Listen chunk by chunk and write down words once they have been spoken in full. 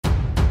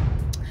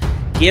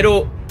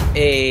quiero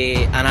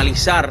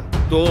analizar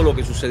todo lo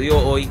que sucedió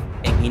hoy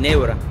en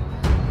Ginebra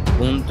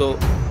junto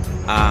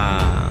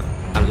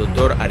al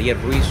doctor Ariel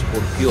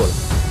Urquiola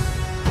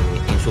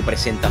en su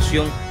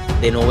presentación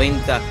de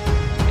 90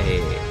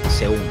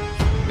 segundos,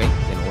 ¿okay?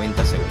 De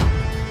 90 segundos.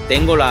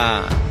 Tengo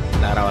la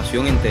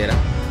grabación entera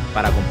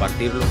para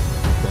compartirlo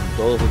con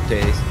todos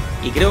ustedes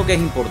y creo que es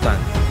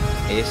importante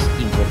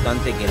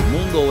que el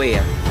mundo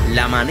vea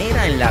la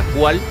manera en la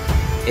cual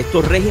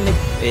estos regímenes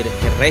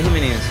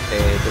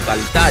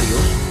totalitarios,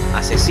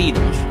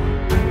 asesinos,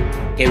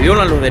 que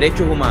violan los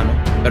derechos humanos,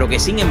 pero que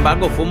sin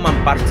embargo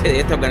forman parte de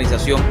esta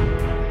organización,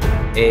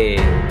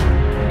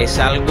 es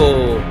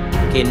algo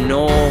que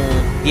no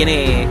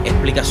tiene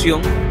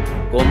explicación.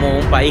 Cómo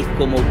un país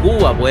como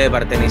Cuba puede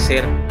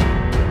pertenecer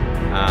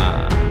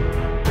a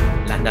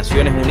las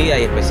Naciones Unidas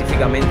y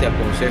específicamente al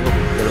Consejo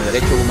de los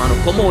Derechos Humanos,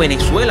 cómo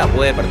Venezuela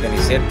puede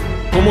pertenecer,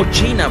 cómo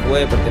China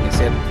puede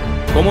pertenecer,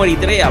 cómo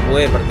Eritrea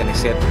puede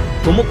pertenecer,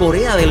 cómo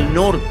Corea del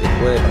Norte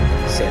puede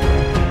pertenecer.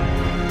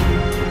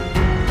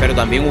 Pero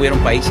también hubieron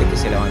países que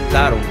se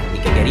levantaron y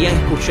que querían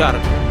escuchar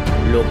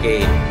lo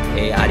que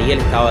Ariel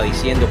estaba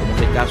diciendo, como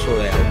es el caso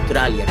de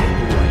Australia, que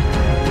estuvo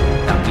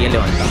ahí también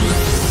levantando.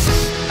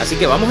 Así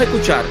que vamos a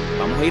escuchar,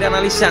 vamos a ir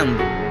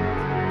analizando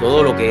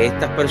todo lo que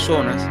estas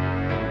personas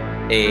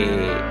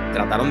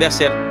trataron de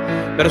hacer,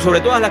 pero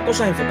sobre todas las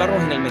cosas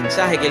enfocarnos en el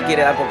mensaje que él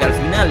quiere dar, porque al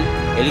final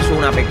él hizo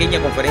una pequeña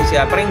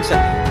conferencia de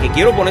prensa que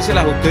quiero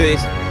ponérselas a ustedes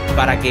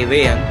para que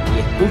vean y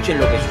escuchen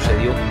lo que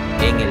sucedió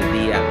en el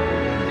día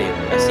de hoy.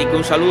 Así que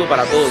un saludo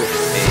para todos,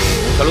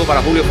 un saludo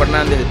para Julio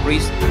Fernández de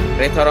Priest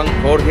Restaurant,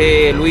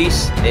 Jorge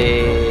Luis,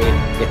 que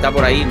está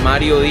por ahí,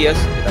 Mario Díaz,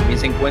 que también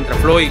se encuentra,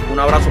 Floyd, un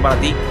abrazo para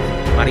ti,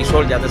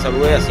 Marisol, ya te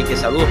saludé, así que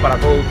saludos para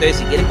todos ustedes.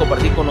 Si quieren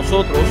compartir con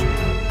nosotros,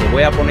 les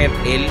voy a poner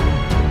el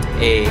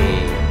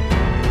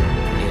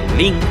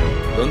link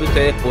donde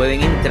ustedes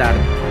pueden entrar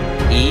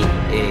y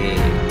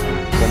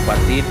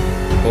compartir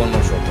con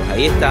nosotros.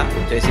 Ahí está,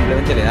 ustedes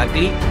simplemente le dan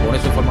clic, pone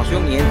su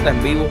información y entra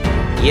en vivo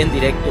y en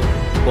directo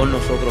con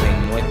nosotros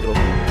en nuestro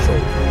show.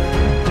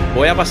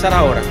 Voy a pasar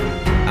ahora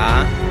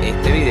a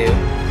este video, que lo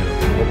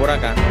tengo por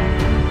acá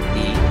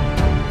y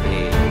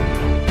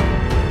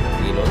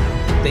lo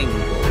tengo.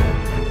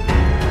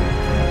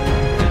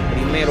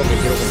 Primero que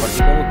quiero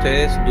compartir con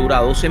ustedes dura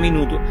 12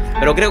 minutos,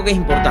 pero creo que es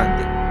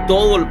importante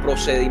todo el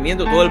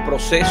procedimiento, todo el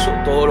proceso,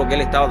 todo lo que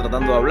él estaba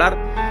tratando de hablar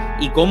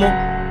y cómo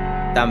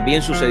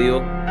también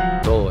sucedió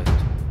todo esto,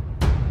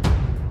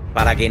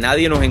 para que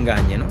nadie nos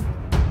engañe, ¿no?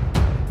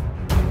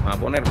 Vamos a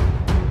ponerlo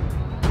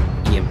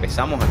y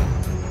empezamos aquí.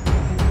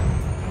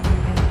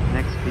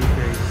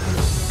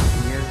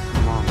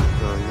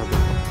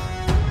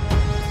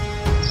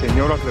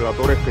 Señora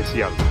Relatora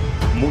Especial,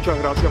 muchas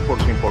gracias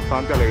por su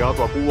importante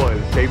alegato a Cuba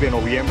del 6 de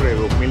noviembre de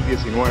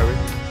 2019,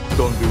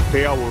 donde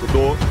usted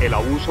abordó el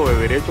abuso de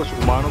derechos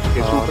humanos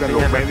que sufren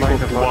los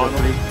médicos cubanos.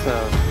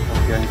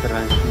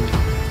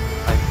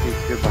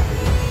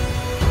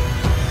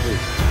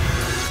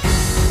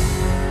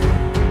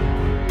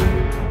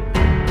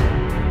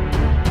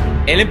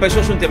 Él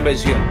empezó su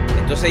intervención,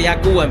 entonces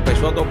ya Cuba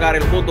empezó a tocar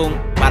el botón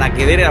para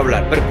querer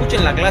hablar, pero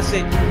escuchen la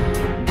clase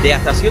de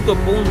hasta cierto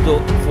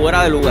punto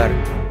fuera de lugar.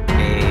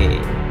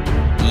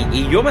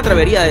 Y yo me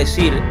atrevería a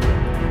decir,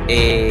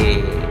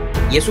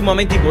 y es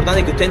sumamente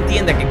importante que usted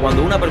entienda que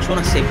cuando una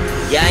persona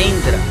ya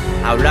entra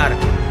a hablar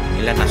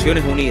en las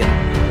Naciones Unidas,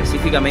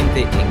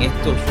 específicamente en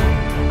estos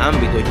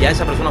ámbitos, ya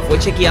esa persona fue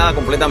chequeada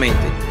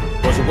completamente.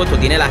 Por supuesto,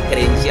 tiene las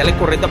credenciales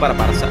correctas para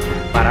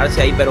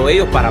pararse ahí, pero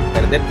ellos, para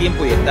perder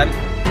tiempo y estar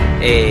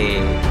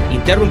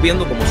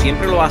interrumpiendo como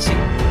siempre lo hacen,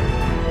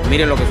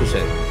 miren lo que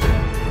sucede.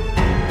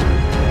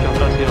 Muchas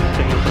gracias,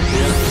 señor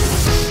presidente.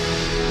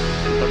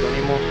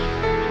 Intervenimos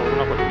sobre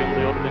una cuestión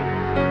de orden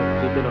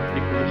del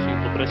artículo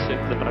 113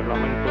 del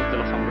reglamento de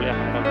la Asamblea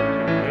General de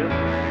Naciones Unidas.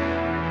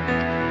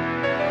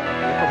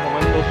 En estos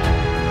momentos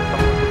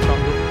estamos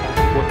escuchando a un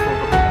supuesto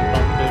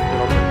representante de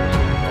la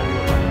organización no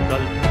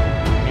gubernamental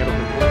Ingenieros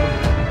del Mundo.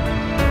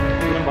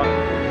 Sin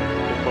embargo,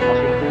 la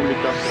información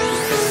pública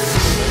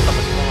de esta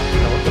persona y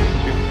la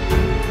organización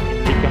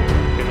indican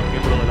que no es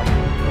miembro de la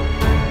misma.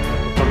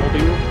 Por tal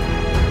motivo,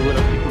 el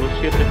artículo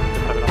 7 del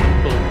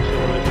reglamento del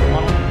Consejo de Derechos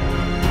Humanos,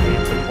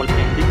 el cual se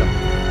indica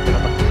que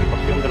la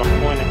participación de las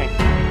ONG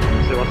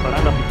se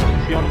basará en las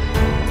disposiciones,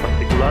 en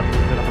particular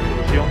de la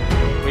resolución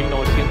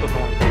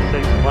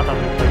 1996/31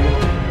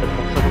 del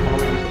Consejo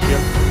Económico y Social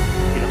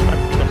y las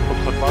prácticas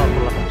observadas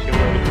por la Comisión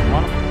de Derechos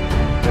Humanos,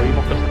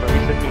 pedimos que se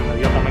revise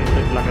inmediatamente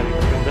la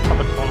acreditación de esta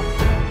persona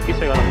y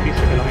se garantice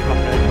que la misma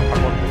sea hecha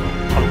acorde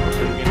a los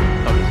procedimientos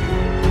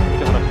establecidos.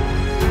 Muchas gracias.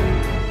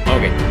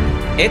 Ok,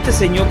 este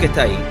señor que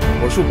está ahí,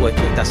 por supuesto,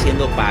 está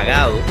siendo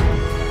pagado,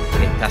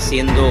 está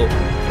siendo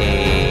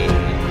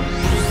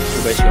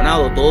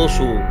subvencionado todo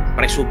su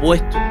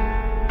presupuesto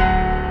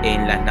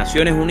en las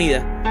Naciones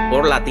Unidas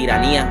por la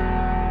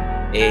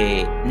tiranía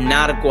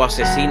narco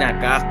asesina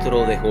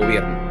Castro de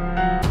gobierno.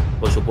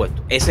 Por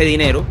supuesto, ese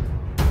dinero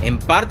en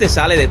parte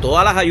sale de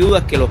todas las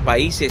ayudas que los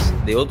países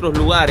de otros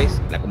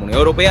lugares, la Comunidad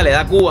Europea, le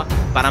da a Cuba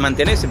para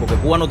mantenerse, porque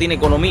Cuba no tiene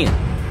economía.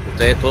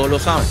 Ustedes todos lo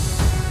saben.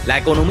 La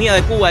economía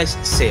de Cuba es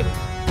cero.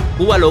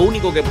 Cuba lo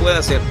único que puede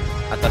hacer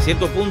hasta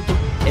cierto punto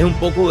es un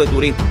poco de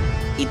turismo,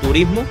 y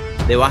turismo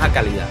de baja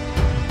calidad.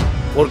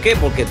 ¿Por qué?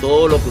 Porque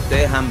todo lo que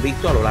ustedes han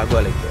visto a lo largo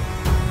de la historia.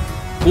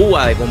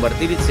 Cuba, de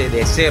convertirse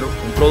de ser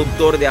un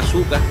productor de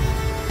azúcar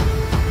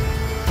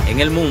en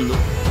el mundo,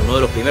 uno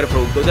de los primeros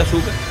productores de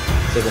azúcar,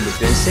 se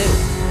convirtió en cero.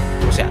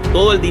 O sea,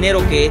 todo el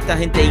dinero que esta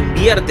gente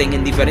invierte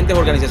en diferentes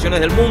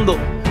organizaciones del mundo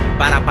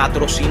para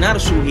patrocinar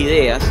sus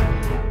ideas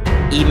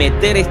y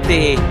meter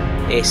este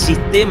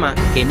sistema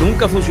que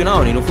nunca ha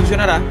funcionado ni no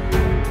funcionará,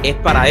 es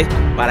para esto,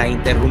 para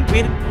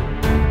interrumpir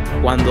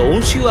cuando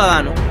un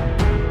ciudadano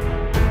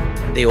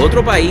de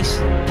otro país,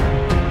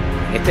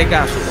 en este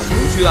caso, cuando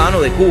un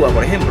ciudadano de Cuba,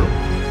 por ejemplo,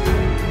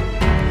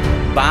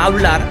 va a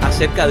hablar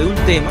acerca de un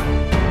tema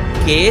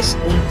que es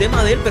un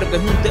tema de él, pero que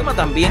es un tema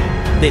también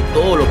de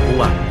todos los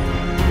cubanos.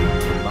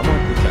 Vamos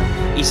a escuchar.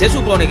 Y se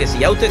supone que si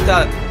ya usted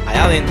está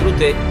allá adentro,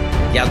 usted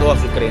ya todas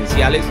sus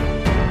credenciales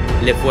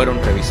le fueron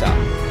revisadas.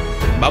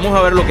 Vamos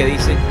a ver lo que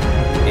dice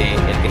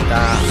el que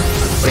está al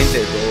frente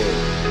de todo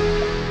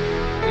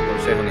el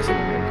consejo en ese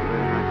momento.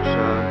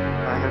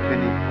 I have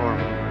been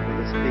informed that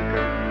the speaker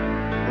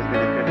has been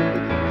accredited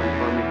in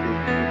conformity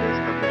with the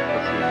established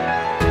procedures.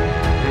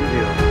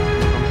 NGO,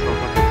 in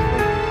consultant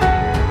status,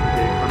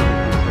 the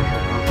Economic and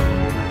Social Council of the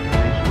United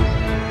Nations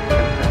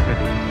can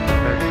accredit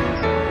persons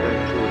their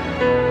choosing.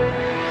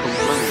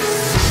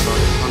 Complaints about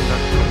the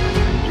conduct of an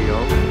NGO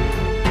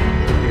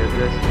should be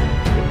addressed to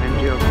the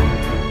NGO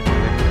Committee.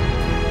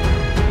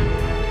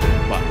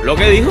 Bueno, lo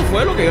que dijo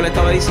fue lo que yo le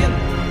estaba diciendo.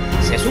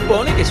 Se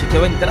supone que si usted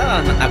va a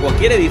entrar a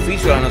cualquier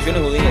edificio de las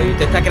Naciones Unidas y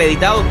usted está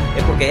acreditado,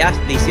 es porque ya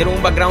le hicieron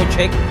un background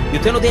check y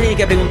usted no tiene ni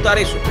que preguntar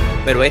eso.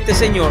 Pero este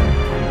señor,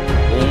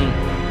 un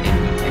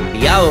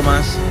enviado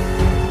más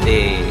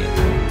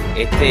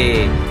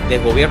del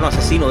gobierno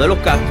asesino de los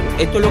Castro,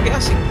 esto es lo que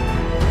hace: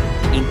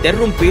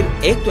 interrumpir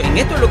esto. En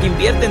esto es lo que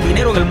invierten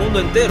dinero en el mundo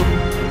entero.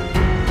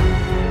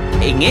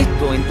 En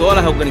esto, en todas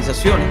las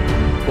organizaciones,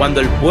 cuando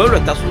el pueblo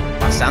está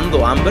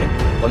pasando hambre,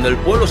 cuando el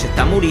pueblo se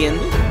está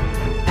muriendo,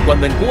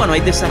 cuando en Cuba no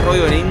hay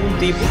desarrollo de ningún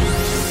tipo,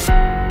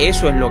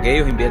 eso es lo que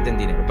ellos invierten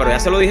dinero. Pero ya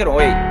se lo dijeron: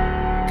 oye,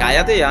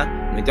 cállate ya,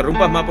 no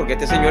interrumpas más, porque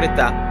este señor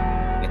está,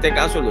 en este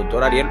caso el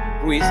doctor Ariel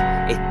Ruiz,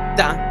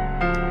 está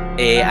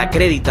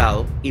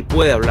acreditado y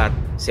puede hablar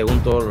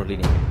según todos los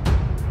lineamientos.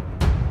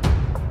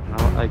 Now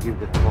I give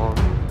the floor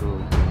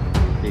to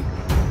speaker.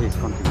 Please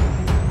continue.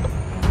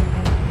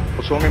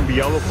 Son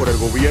enviados por el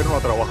gobierno a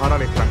trabajar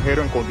al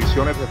extranjero en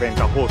condiciones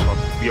desventajosas,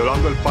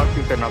 violando el Pacto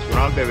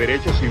Internacional de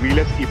Derechos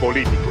Civiles y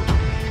Políticos.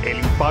 El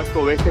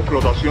impacto de esta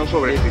explotación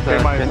sobre el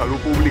sistema de salud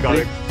pública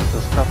de... To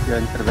stop your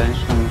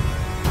intervention,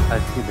 I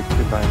see the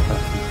Cuba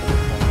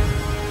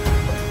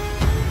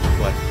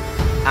Bueno,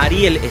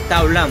 Ariel está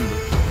hablando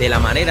de la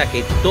manera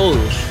que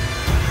todos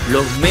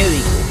los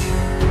médicos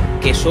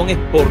que son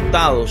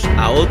exportados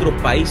a otros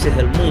países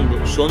del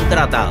mundo son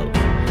tratados,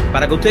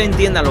 para que ustedes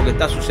entiendan lo que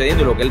está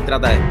sucediendo y lo que él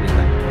trata de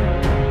explicar.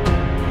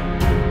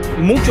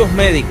 Muchos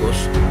médicos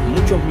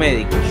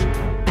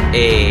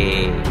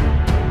que...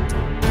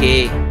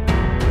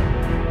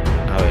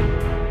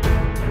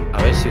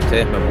 A ver si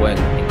ustedes me pueden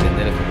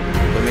entender esto.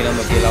 Estoy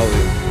mirando aquí el audio,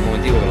 un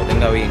momentico, que lo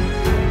tenga bien,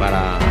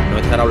 para no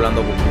estar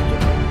hablando con gusto,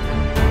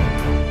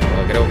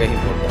 porque creo que es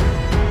importante.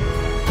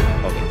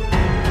 Okay.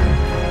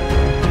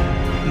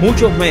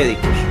 Muchos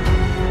médicos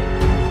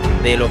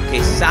de los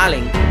que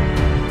salen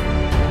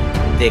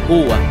de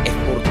Cuba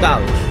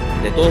exportados,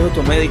 de todos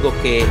estos médicos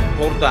que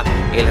exporta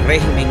el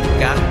régimen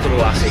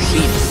Castro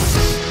asesino,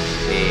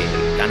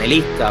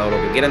 canelista, o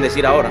lo que quieran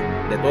decir ahora,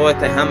 de toda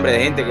esta enjambre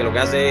de gente que lo que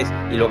hace es,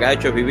 y lo que ha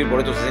hecho es vivir por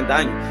estos 60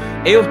 años.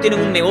 Ellos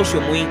tienen un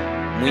negocio muy...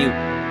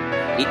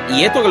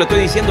 Y esto que le estoy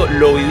diciendo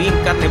lo viví en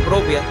carne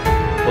propia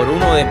por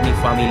uno de mis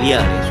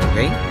familiares, ¿ok?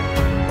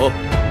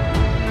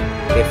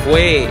 Que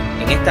fue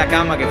en esta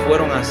cama que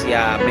fueron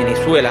hacia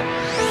Venezuela.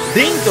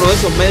 Dentro de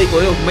esos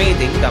médicos ellos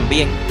meten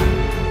también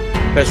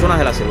personas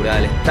de la seguridad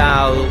del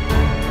Estado,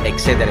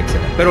 etcétera,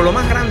 etcétera. Pero lo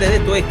más grande de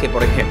esto es que,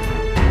 por ejemplo,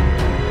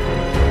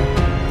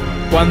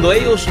 cuando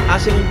ellos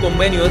hacen un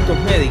convenio de estos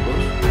médicos,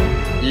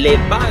 le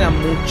pagan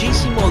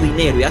muchísimo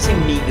dinero y hacen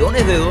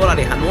millones de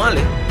dólares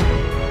anuales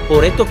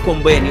por estos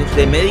convenios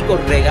de médicos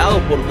regados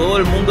por todo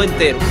el mundo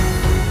entero,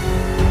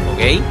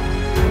 ¿ok?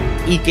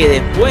 Y que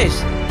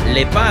después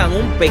le pagan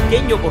un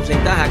pequeño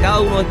porcentaje a cada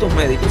uno de estos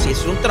médicos. Y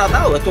es un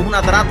tratado, esto es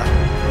una trata.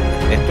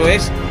 Esto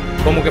es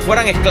como que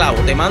fueran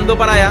esclavos. Te mando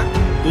para allá,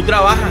 tú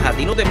trabajas, a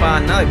ti no te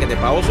pagan nada, el que te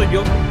pago soy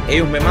yo.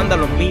 Ellos me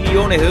mandan los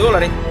millones de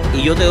dólares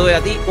y yo te doy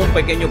a ti un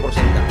pequeño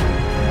porcentaje.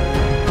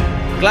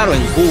 Claro,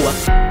 en Cuba,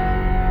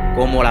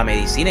 como la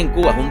medicina en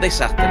Cuba es un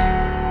desastre,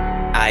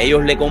 a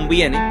ellos les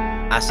conviene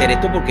hacer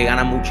esto porque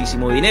ganan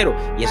muchísimo dinero.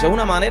 Y eso es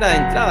una manera de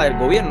entrada del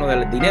gobierno,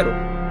 del dinero.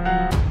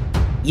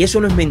 Y eso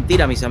no es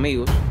mentira, mis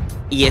amigos.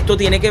 Y esto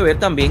tiene que ver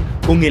también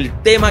con el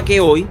tema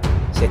que hoy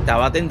se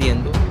estaba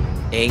atendiendo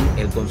en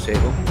el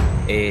Consejo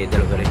de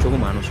los Derechos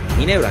Humanos en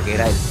Ginebra, que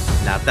era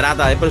la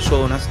trata de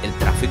personas, el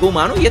tráfico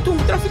humano. Y esto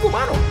es un tráfico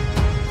humano.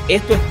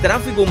 Esto es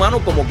tráfico humano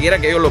como quiera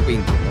que ellos lo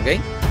pinten,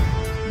 ¿ok?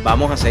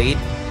 vamos a seguir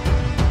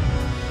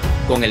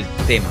con el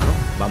tema, ¿no?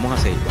 Vamos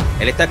a seguir.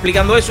 Él está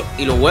explicando eso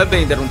y lo vuelve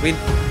a interrumpir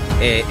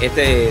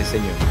este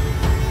señor.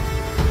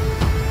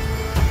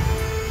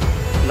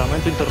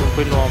 Lamento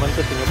interrumpir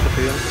nuevamente, señor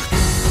presidente.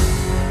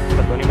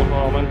 Intervenimos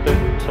nuevamente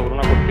sobre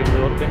una cuestión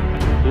de orden en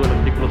virtud del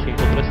artículo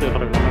 113 del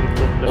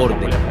reglamento de la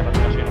Asamblea General de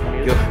Naciones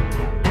Unidas.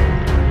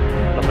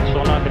 La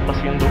persona que está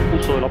haciendo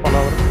uso de la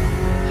palabra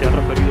se ha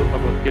referido a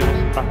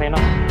cuestiones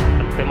ajenas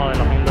al tema de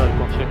la agenda del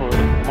Consejo de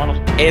Derechos Humanos.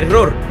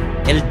 Error.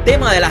 El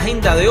tema de la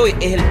agenda de hoy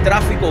es el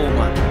tráfico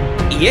humano.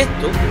 Y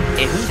esto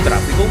es un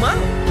tráfico humano.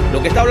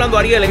 Lo que está hablando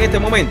Ariel en este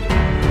momento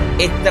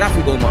es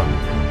tráfico humano.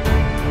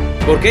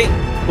 ¿Por qué?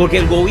 Porque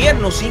el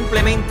gobierno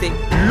simplemente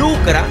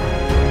lucra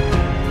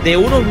de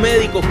unos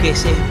médicos que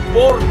se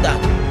exportan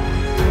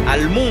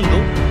al mundo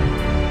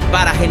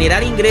para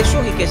generar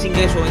ingresos y que ese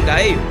ingreso venga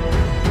a ellos.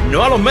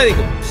 No a los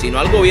médicos, sino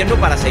al gobierno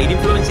para seguir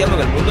influenciando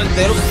en el mundo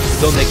entero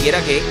donde quiera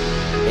que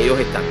ellos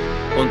están.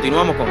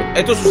 Continuamos con esto.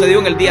 Esto sucedió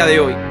en el día de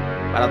hoy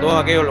para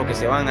todos aquellos los que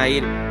se van a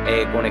ir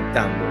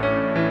conectando.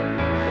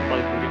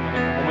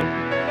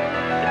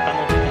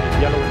 Estamos en el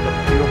diálogo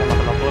interrumpido con la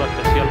relatora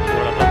especial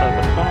sobre la trata de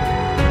personas,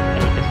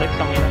 en el que se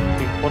examina un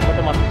informe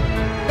temático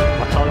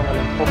basado en el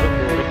enfoque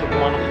de derechos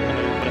humanos en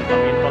el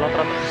enfrentamiento a la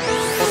trata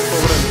por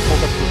sobre el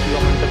enfoque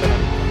exclusivamente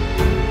penalista.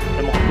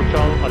 Hemos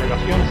escuchado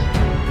alegaciones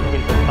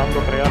intentando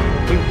crear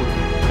un vínculo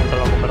entre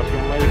la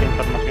cooperación médica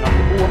internacional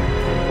de Cuba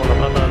con la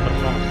trata de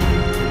personas,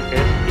 que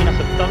es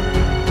inaceptable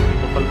y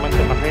totalmente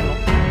ajeno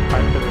a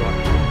este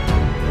debate.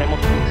 Hemos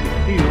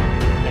insistido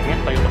en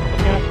esta y otras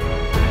ocasiones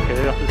que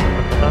debe hacerse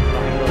respetar la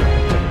agenda del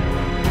Consejo.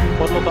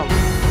 Por lo tanto,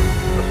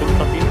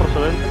 resulta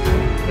improcedente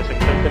que se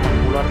intente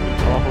manipular el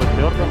trabajo de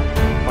este órgano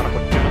para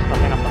cuestiones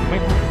ajenas al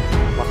mismo,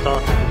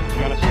 basadas en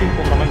posiciones sin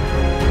fundamento,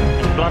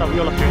 en clara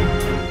violación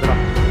de la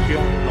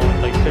Resolución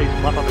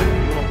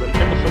 96/31 del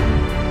ECOSOC,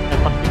 en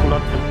particular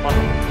el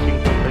párrafo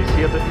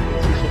 57,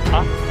 inciso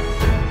A.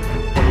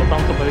 Por lo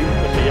tanto, pedimos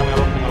que se llame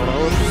al orden al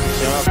orador y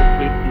se haga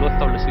cumplir lo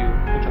establecido.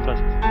 Muchas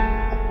gracias.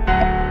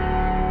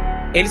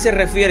 Él se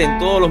refiere en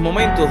todos los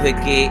momentos de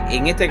que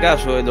en este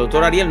caso el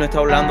doctor Ariel no está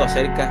hablando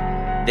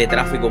acerca de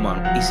tráfico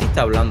humano. Y sí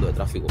está hablando de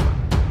tráfico humano.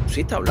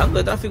 Sí está hablando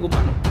de tráfico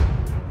humano.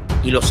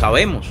 Y lo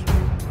sabemos.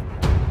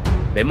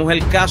 Vemos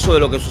el caso de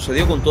lo que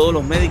sucedió con todos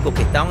los médicos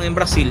que estaban en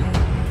Brasil,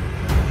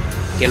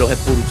 que los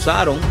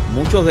expulsaron,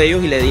 muchos de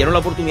ellos, y le dieron la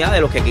oportunidad de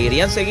los que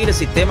querían seguir el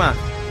sistema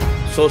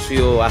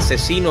socio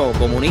asesino,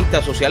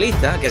 comunista,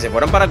 socialista, que se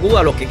fueran para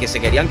Cuba, los que se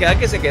querían quedar,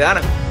 que se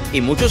quedaran. Y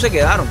muchos se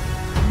quedaron,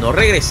 no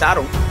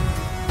regresaron,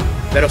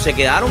 pero se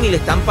quedaron y le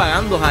están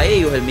pagando a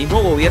ellos el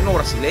mismo gobierno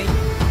brasileño.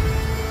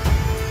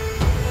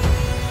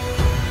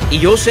 Y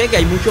yo sé que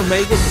hay muchos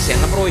médicos que se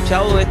han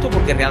aprovechado de esto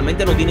porque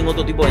realmente no tienen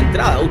otro tipo de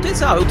entrada. Usted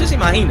sabe, usted se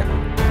imagina.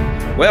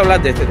 Voy a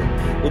hablar de este tema.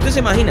 Usted se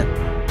imagina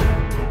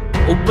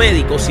un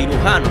médico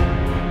cirujano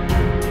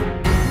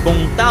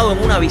montado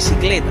en una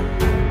bicicleta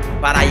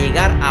para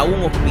llegar a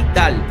un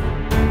hospital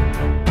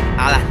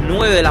a las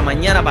 9 de la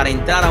mañana para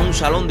entrar a un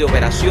salón de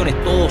operaciones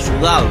todo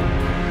sudado.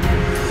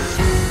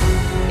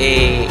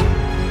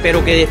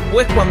 Pero que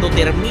después, cuando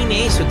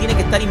termine eso, tiene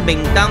que estar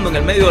inventando en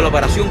el medio de la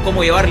operación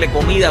cómo llevarle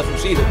comida a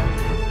sus hijos.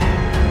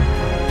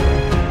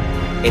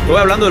 Estoy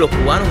hablando de los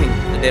cubanos,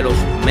 de los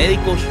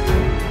médicos.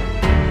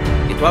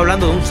 Estoy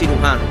hablando de un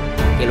cirujano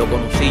que lo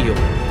conocí yo.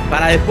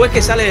 Para después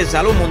que sale del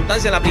salón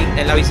montarse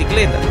en la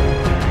bicicleta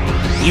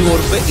y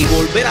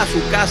volver a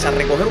su casa,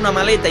 recoger una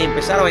maleta y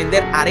empezar a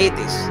vender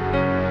aretes.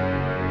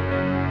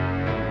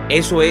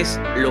 Eso es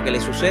lo que le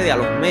sucede a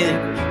los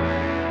médicos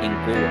en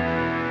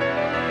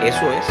Cuba.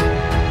 Eso es.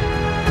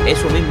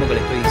 Eso mismo que le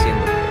estoy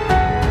diciendo.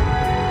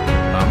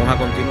 Vamos a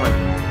continuar.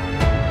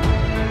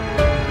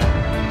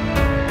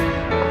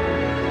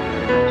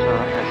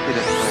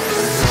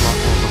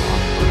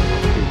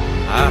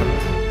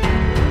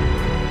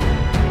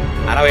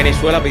 Ahora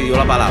Venezuela pidió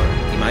la palabra.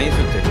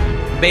 Imagínense usted.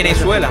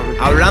 Venezuela,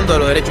 hablando de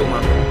los derechos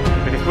humanos.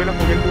 Venezuela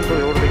fue el punto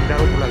de orden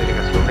dado por la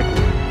delegación de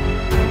Cuba.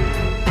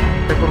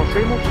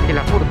 Reconocemos el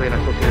aporte de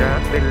la sociedad,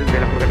 de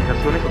las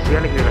organizaciones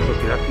sociales y de la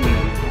sociedad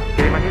civil,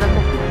 que de manera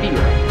constructiva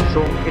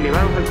son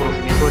elevados al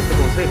conocimiento de este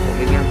Consejo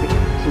mediante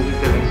sus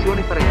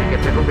intervenciones para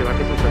enriquecer los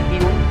debates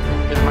sustantivos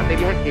en las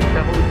materias que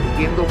estamos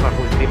discutiendo bajo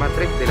el tema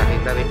 3 de la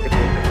agenda de este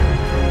Consejo.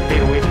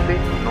 Pero este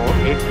no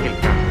es el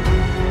caso.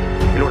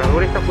 El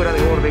orador está fuera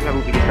de orden al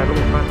utilizar los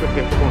espacios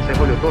que este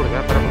Consejo le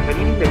otorga para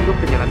proferir indebidos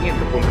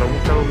señalamientos contra un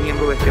Estado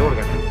miembro de este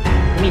órgano.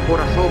 Ni por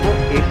asomo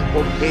es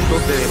objeto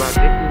de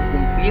debate,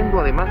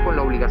 incumpliendo además con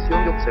la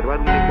obligación de observar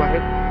un lenguaje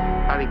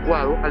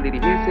adecuado al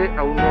dirigirse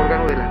a un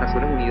órgano de las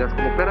Naciones Unidas,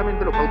 como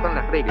claramente lo pautan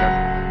las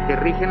reglas que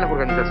rigen las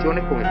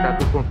organizaciones con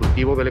estatus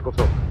consultivo del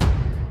ECOSOC.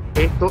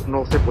 Esto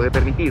no se puede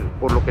permitir,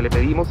 por lo que le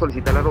pedimos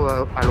solicitar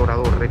al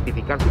orador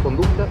rectificar su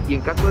conducta y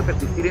en caso de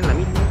persistir en la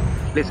misma,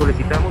 le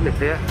solicitamos le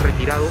sea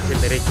retirado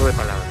el derecho de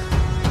palabra.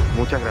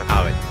 Muchas gracias.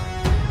 A ver,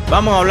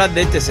 vamos a hablar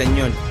de este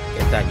señor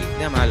que está aquí.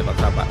 Déjame darle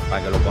para atrás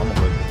para que lo podamos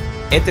ver.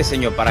 Este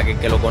señor, para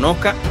que lo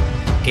conozca,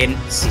 que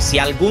si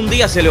algún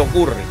día se le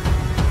ocurre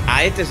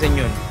a este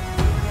señor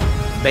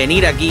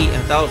venir aquí a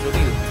Estados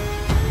Unidos,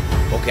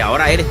 porque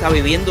ahora él está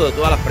viviendo de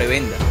todas las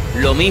prebendas.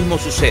 Lo mismo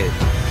sucede.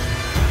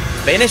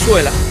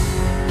 Venezuela,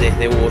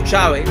 desde Hugo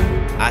Chávez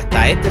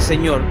hasta este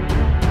señor,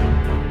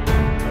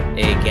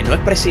 que no es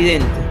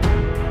presidente,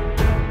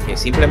 que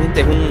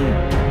simplemente es un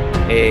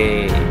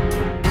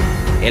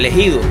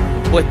elegido,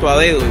 un puesto a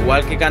dedo,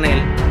 igual que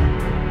Canel,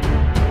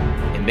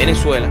 en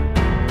Venezuela,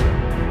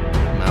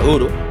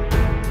 Maduro,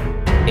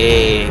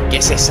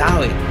 que se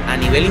sabe a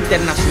nivel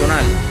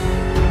internacional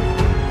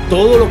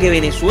todo lo que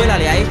Venezuela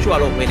le ha hecho a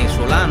los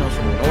venezolanos,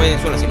 no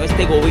Venezuela, sino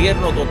este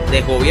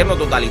gobierno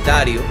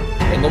totalitario.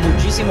 Tengo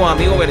muchísimos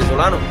amigos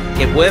venezolanos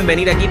que pueden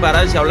venir aquí a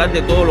pararse a hablar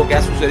de todo lo que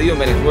ha sucedido en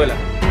Venezuela.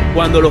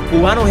 Cuando los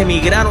cubanos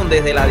emigraron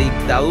desde la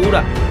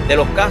dictadura de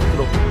los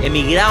Castro,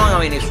 emigraban a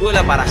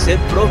Venezuela para ser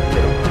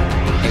prósperos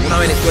en una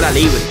Venezuela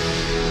libre.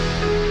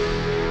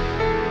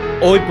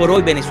 Hoy por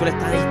hoy Venezuela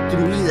está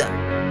destruida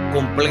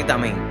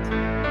completamente.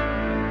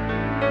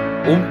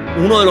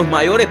 Uno de los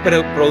mayores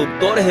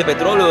productores de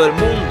petróleo del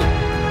mundo,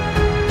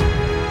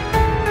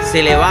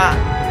 se le va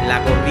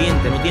la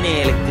corriente, no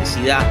tiene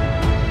electricidad.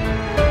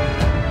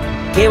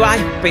 ¿Qué va a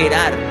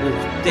esperar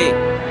usted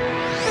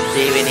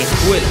de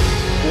Venezuela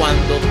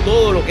cuando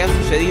todo lo que ha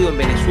sucedido en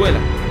Venezuela,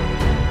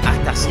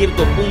 hasta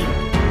cierto punto,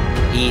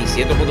 y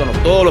cierto punto no,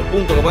 todos los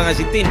puntos que puedan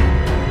existir,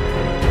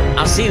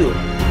 ha sido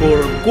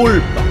por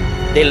culpa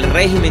del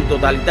régimen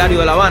totalitario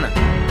de La Habana,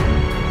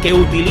 que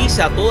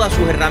utiliza todas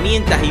sus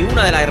herramientas, y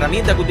una de las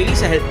herramientas que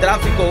utiliza es el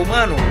tráfico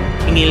humano,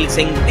 en el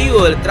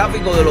sentido del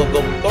tráfico de los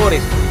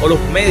doctores o los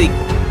médicos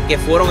que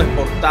fueron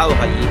exportados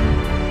allí,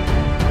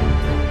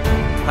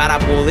 para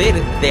poder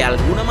de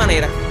alguna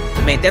manera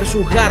meter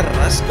sus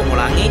garras, como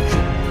la han hecho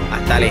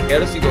hasta el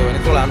ejército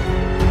venezolano,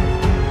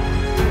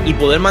 y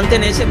poder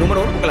mantenerse el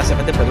número uno, porque le hace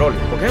falta el petróleo.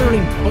 Porque a ellos no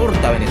le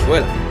importa a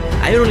Venezuela,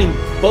 a ellos no le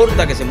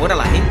importa que se muera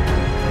la gente.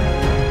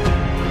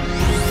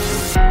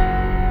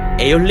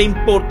 A ellos les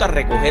importa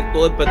recoger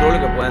todo el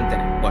petróleo que puedan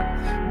tener. Bueno,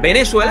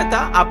 Venezuela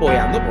está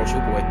apoyando, por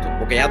supuesto,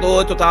 porque ya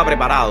todo esto estaba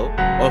preparado.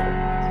 Ojo,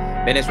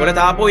 Venezuela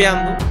estaba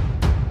apoyando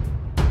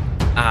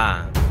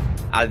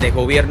al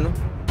desgobierno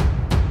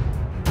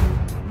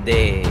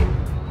de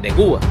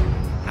Cuba,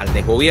 al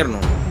desgobierno.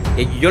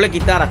 Yo le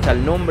quitara hasta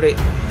el nombre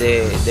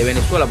de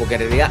Venezuela, porque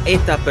en realidad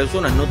estas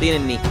personas no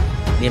tienen ni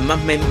el más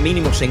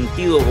mínimo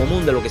sentido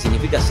común de lo que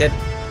significa ser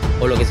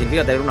o lo que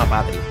significa tener una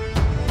patria.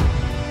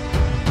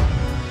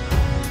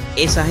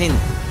 Esa gente,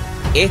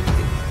 este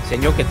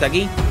señor que está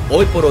aquí,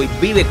 hoy por hoy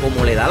vive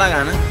como le da la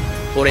gana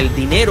por el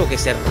dinero que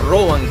se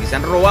roban y que se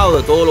han robado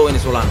de todos los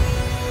venezolanos.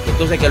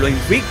 Entonces, que lo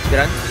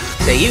infiltran,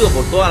 seguido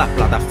por todas las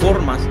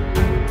plataformas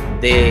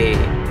de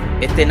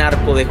este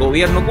narco de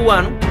gobierno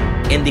cubano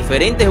en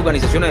diferentes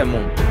organizaciones del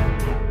mundo.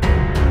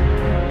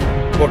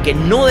 Porque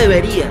no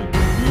deberían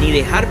ni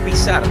dejar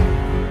pisar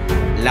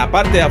la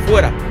parte de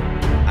afuera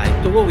a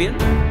estos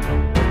gobiernos,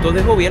 estos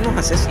de gobiernos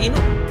asesinos.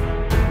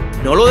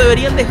 No lo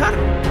deberían dejar.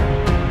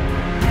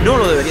 No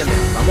lo deberían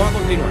dejar. Vamos a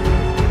continuar.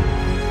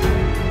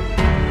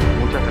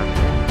 Muchas gracias.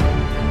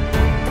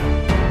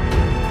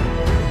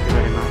 Thank you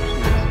very much.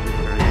 Next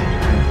speaker is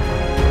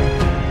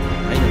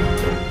Ahí no.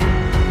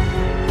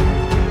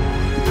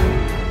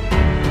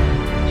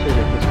 谢谢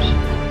副主席。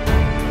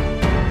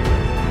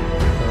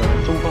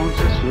中方支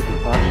持古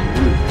巴提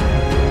议。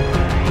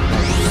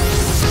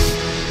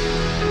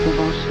中方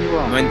希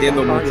望 No entiendo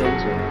发 mucho, 言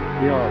者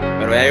不要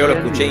pero ya yo lo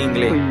escuché en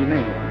inglés. 会议内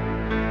容。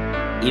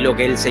 Y lo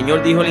que el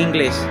señor dijo en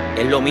inglés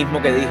es lo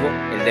mismo que dijo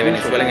el de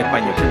Venezuela en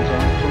español.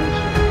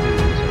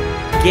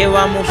 ¿Qué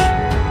vamos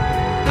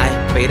a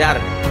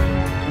esperar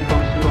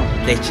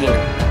de China?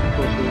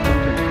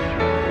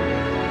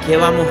 ¿Qué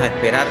vamos a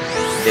esperar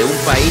de un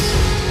país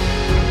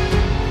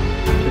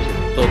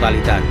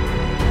totalitario?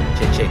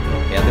 Cheche,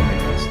 quédate en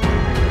Venezuela.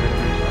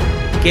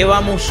 ¿Qué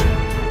vamos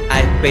a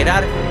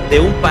esperar de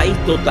un país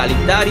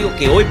totalitario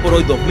que hoy por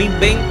hoy,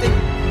 2020,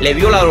 le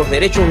viola los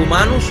derechos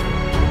humanos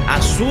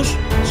a sus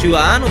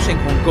ciudadanos en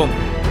Hong Kong?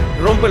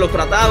 Rompe los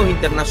tratados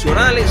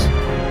internacionales,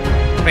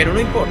 pero no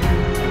importa.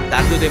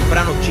 Tarde o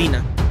temprano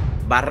China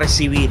va a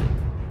recibir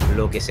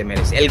lo que se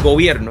merece. El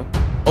gobierno,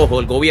 ojo,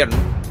 el gobierno,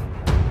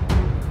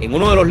 en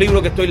uno de los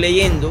libros que estoy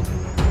leyendo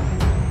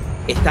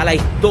está la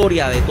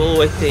historia de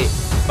todo este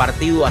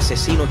partido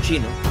asesino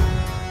chino,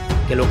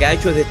 que lo que ha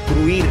hecho es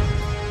destruir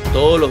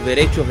todos los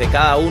derechos de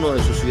cada uno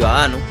de sus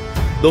ciudadanos,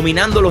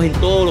 dominándolos en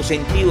todos los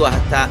sentidos,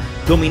 hasta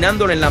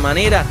dominándolos en la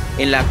manera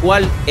en la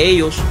cual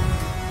ellos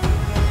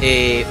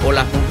o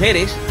las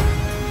mujeres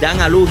dan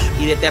a luz,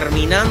 y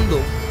determinando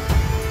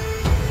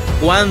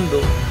cuándo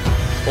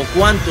o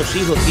cuántos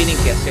hijos tienen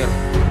que hacer,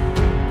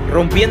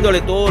 rompiéndole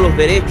todos los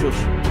derechos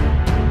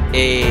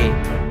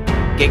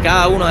que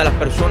cada una de las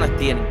personas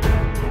tiene.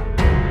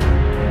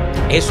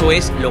 Eso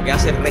es lo que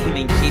hace el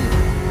régimen chino.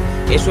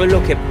 Eso es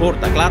lo que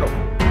exporta, claro.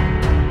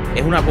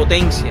 Es una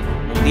potencia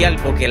mundial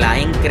porque la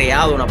han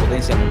creado una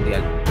potencia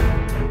mundial.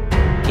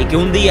 Y que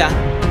un día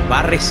va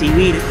a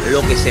recibir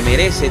lo que se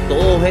merece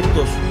todos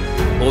estos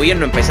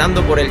gobiernos,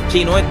 empezando por el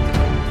chino este,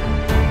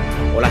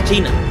 o la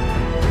China,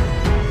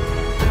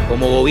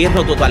 como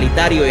gobierno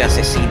totalitario y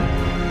asesino.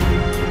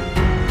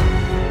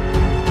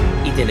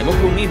 Y Y tenemos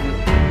que unirnos,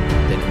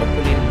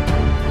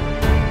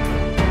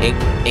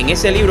 En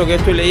ese libro que yo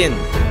estoy leyendo,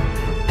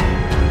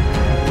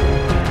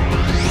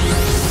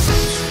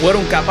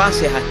 fueron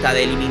capaces hasta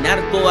de eliminar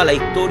toda la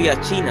historia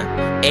china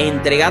e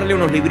entregarle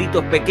unos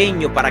libritos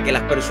pequeños para que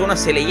las personas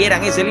se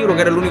leyeran ese libro,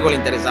 que era el único que le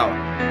interesaba.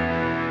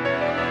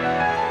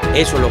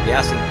 Eso es lo que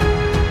hacen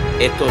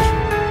estos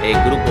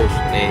grupos,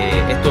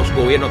 estos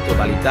gobiernos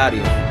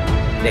totalitarios,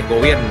 de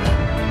gobiernos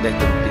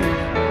destructivos.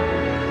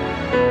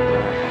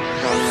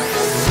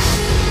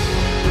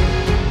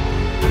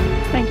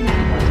 Thank you, Mr.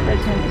 Vice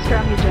President.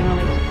 Australia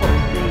generally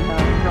supports the right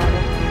of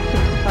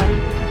civil society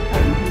to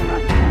participate in human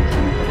rights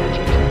counselling, but would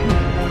you consider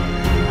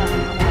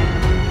allowing them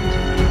to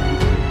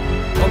continue?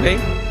 Ok,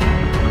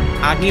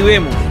 aquí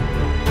vemos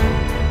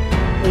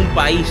un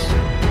país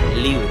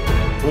libre,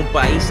 un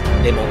país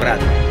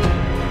democrático,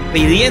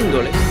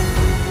 pidiéndole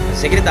al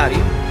secretario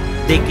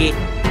de que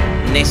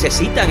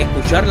necesitan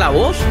escuchar la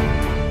voz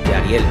de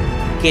Ariel,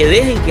 que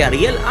dejen que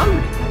Ariel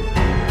hable,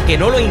 que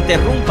no lo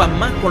interrumpan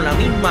más con la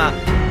misma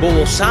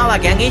bobosada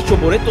que han hecho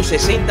por estos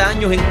 60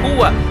 años en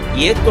Cuba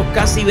y estos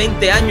casi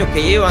 20 años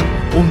que llevan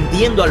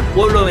hundiendo al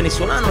pueblo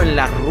venezolano en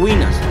las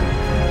ruinas.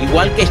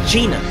 Igual que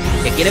China,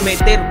 que quiere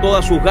meter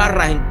todas sus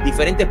garras en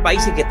diferentes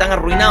países que están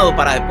arruinados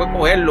para después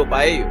cogerlo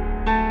para ellos.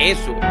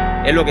 Eso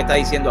es lo que está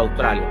diciendo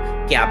Australia,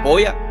 que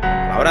apoya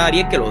la palabra de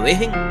Ariel, que lo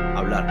dejen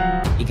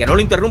hablar y que no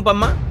lo interrumpan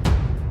más.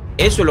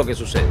 Eso es lo que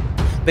sucede.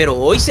 Pero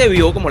hoy se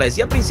vio, como le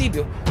decía al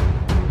principio,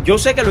 yo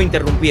sé que lo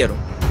interrumpieron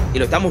y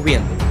lo estamos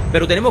viendo,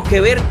 pero tenemos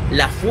que ver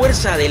la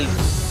fuerza de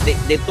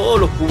todos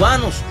los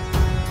cubanos,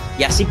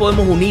 y así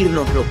podemos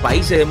unirnos los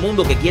países del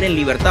mundo que quieren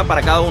libertad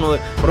para cada uno de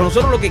ellos. Pero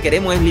nosotros lo que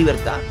queremos es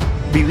libertad,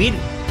 vivir,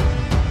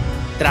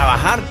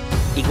 trabajar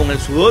y con el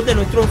sudor de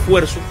nuestro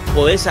esfuerzo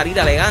poder salir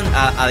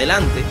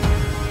adelante.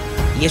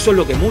 Y eso es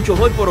lo que muchos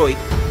hoy por hoy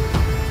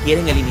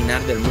quieren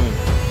eliminar del mundo.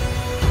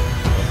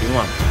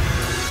 Continuamos.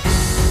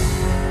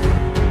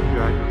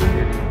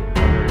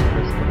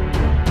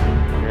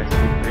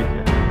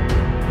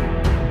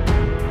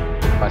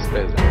 Vice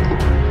President,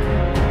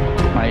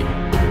 my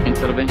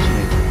intervention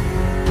is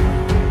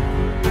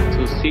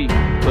to see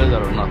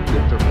whether or not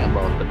we're talking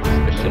about the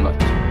participation of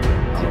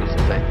civil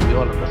society. We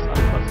all understand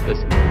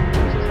participation in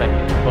civil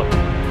society is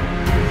important.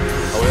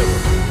 However,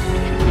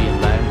 it should be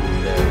in line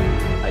with the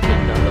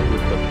agenda that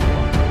we're talking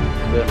about.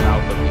 We're now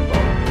talking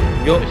about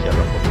special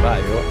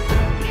rapporteur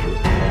issues.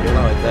 Yo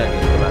la verdad que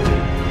esto la vi.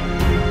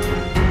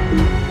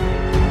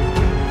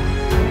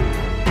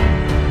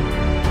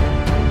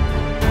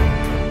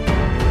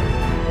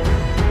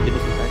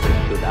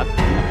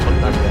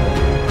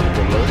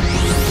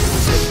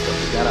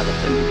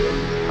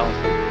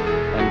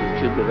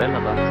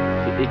 Relevant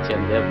to each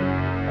and every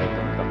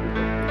item that we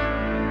do.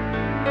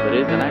 There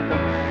is an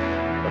item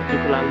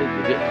particularly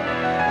to get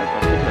a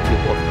particular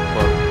report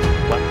for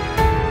what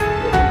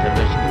the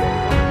intervention was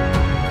on.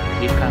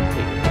 He can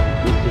take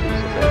this civil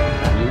society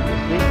can use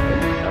this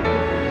and this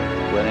subject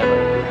whenever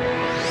it is.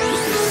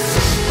 This is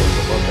going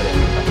to border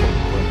and it's going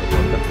to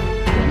border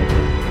when it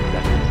is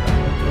exactly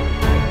something.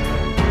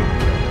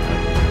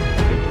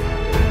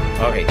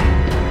 Ok.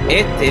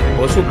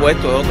 Por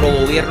supuesto, es otro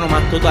gobierno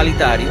más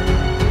totalitario,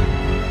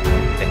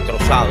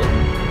 destrozado,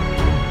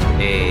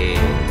 que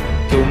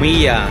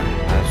humilla a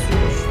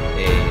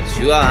sus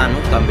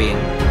ciudadanos también,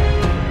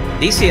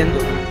 diciendo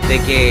de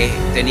que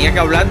tenía que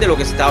hablar de lo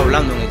que se estaba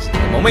hablando en ese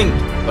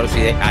momento. Pero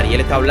si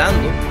Ariel está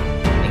hablando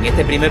en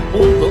este primer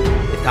punto,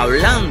 está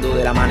hablando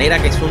de la manera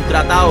que son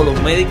tratados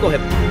los médicos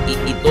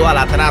y toda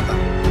la trata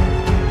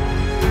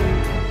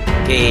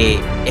que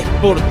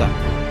exporta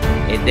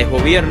el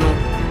desgobierno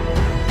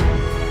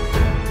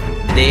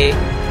de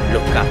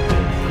los Castros.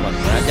 Bueno,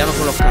 ya no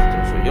son los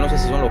Castros, yo no sé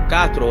si son los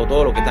Castros o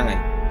todos los que están ahí.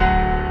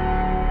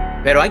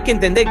 Pero hay que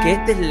entender que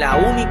esta es la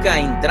única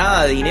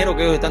entrada de dinero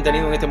que ellos están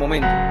teniendo en este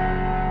momento.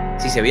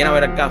 Si se viene a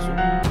ver el caso,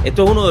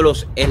 esto es uno de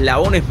los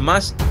eslabones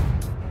más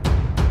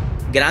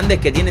grandes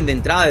que tienen de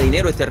entrada de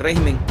dinero este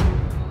régimen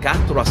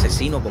Castro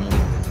asesino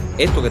comunista.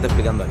 Esto que está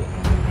explicando ahí.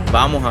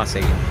 Vamos a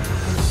seguir.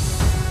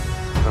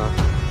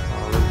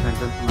 Ladies and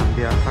gentlemen,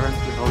 we are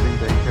currently holding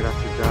the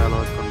interactive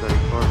dialogue on the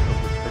report of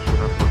the Special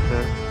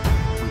Rapporteur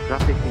on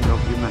trafficking of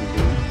human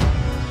beings,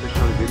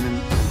 especially women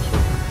and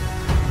children.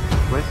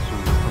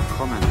 Questions or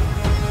comments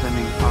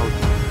stemming out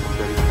of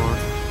the report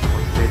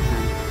or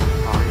statements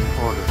are in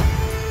order.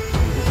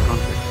 In this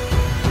context,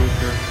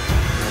 speakers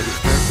may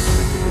refer to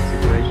specific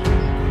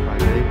situations by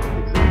way of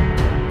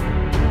example.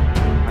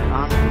 I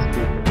ask the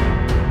speaker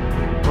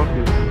to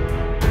focus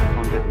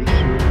on the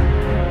issue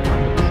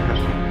under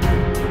discussion.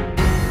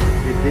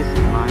 With this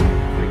in mind,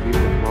 I give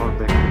the floor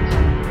back to the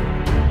speaker.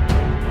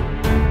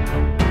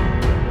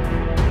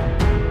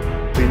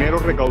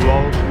 Dineros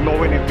recaudados no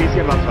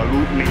benefician la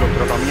salud ni los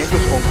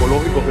tratamientos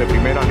oncológicos de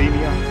primera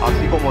línea,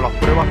 así como las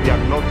pruebas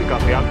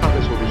diagnósticas de alta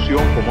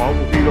resolución, como ha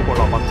ocurrido con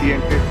la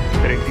paciente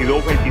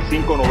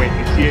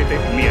 322597,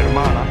 mi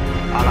hermana,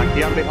 a la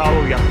que han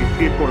dejado de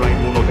asistir con la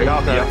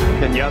inmunoterapia,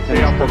 ya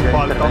sea por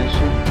falta.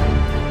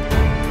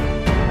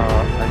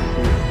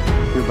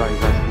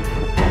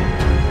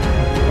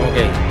 Ok.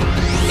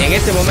 En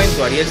este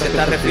momento Ariel se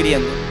está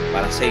refiriendo,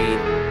 para seguir,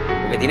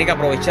 porque tiene que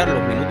aprovechar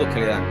los minutos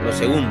que le dan, los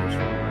segundos.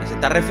 Se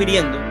está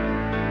refiriendo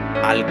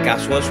al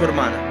caso de su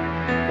hermana,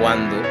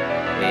 cuando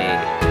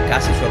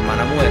casi su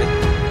hermana muere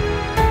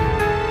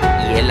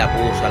y él la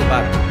pudo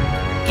salvar,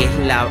 que es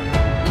la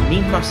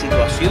misma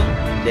situación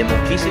de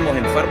muchísimos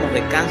enfermos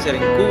de cáncer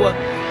en Cuba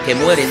que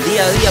mueren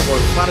día a día por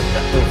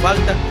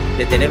falta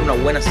de tener una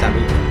buena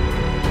salud,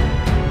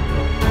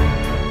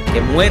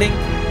 que mueren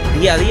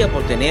día a día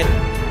por tener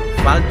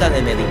falta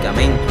de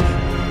medicamentos,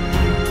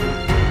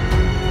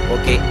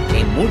 porque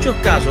en muchos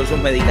casos esos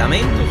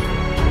medicamentos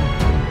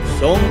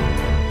son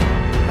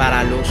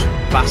para los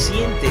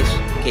pacientes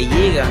que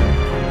llegan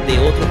de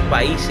otros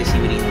países y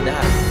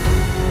brindar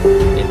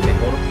el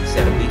mejor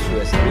servicio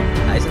de salud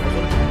a esas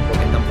personas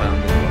porque están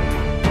pagando impuestos,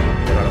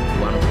 pero a los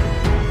cubanos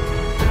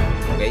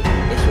no. ¿Okay?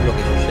 Eso es lo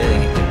que sucede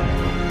en este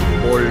momento.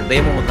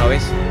 Volvemos otra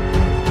vez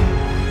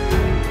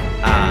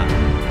a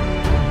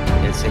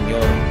el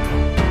señor.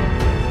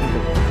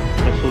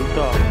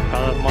 Resulta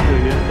cada vez más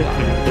evidente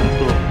el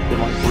intento de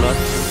manipular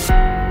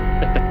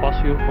este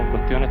espacio con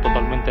cuestiones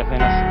totalmente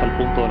ajenas al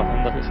punto de la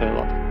agenda que se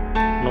debate.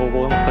 No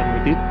podemos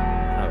permitir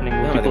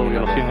ningún tipo de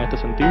violación en este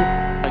sentido.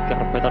 Hay que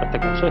respetar este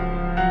consejo,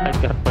 hay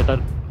que respetar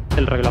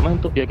el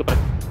reglamento y hay que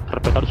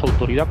respetar su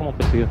autoridad como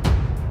presidente.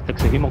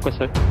 Exigimos que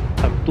se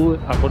actúe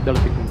acorde a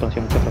las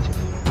circunstancias. Muchas gracias.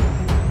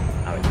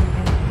 A ver,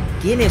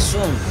 ¿quiénes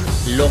son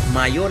los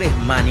mayores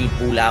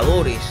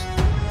manipuladores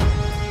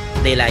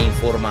de la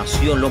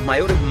información, los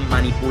mayores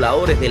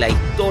manipuladores de la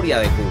historia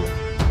de Cuba?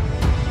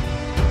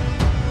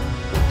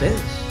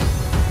 Ustedes.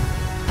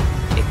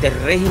 Este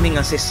régimen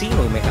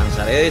asesino, y me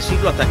cansaré de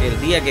decirlo hasta que el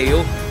día que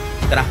yo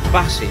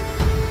traspase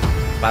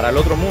para el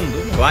otro mundo,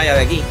 me vaya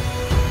de aquí.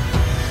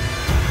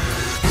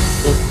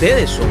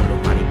 Ustedes son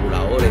los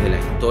manipuladores de la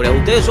historia.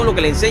 Ustedes son los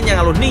que le enseñan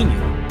a los niños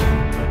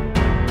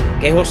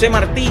que José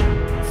Martí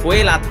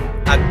fue el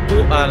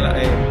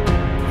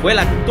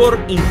actor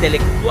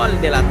intelectual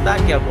del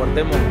ataque al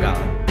cuartel Moncada.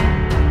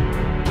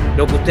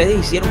 Lo que ustedes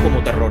hicieron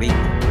como terroristas,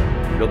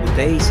 lo que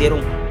ustedes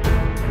hicieron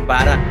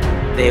para,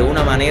 de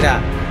una manera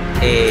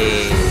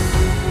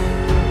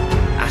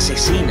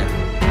asesina,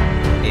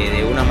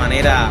 de una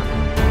manera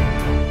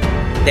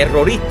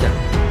terrorista,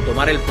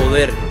 tomar el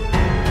poder.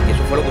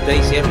 Eso fue lo que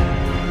ustedes hicieron.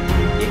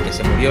 Y el que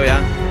se murió ya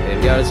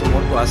debería haberse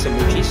muerto hace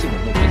muchísimos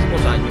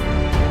años,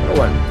 pero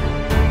bueno,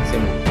 se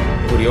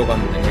murió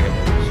cuando tenía que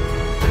morirse.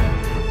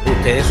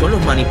 Ustedes son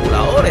los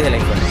manipuladores de la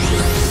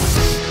información.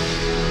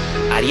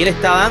 Ariel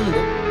está dando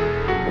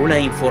una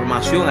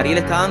información, Ariel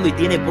está dando y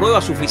tiene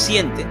pruebas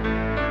suficientes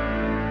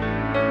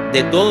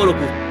de todo lo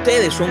que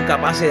ustedes son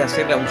capaces de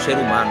hacerle a un ser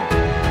humano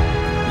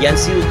y han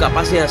sido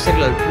capaces de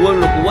hacerle al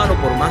pueblo cubano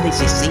por más de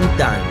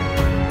 60 años.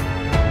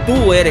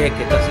 Tú eres el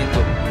que está haciendo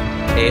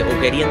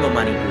o queriendo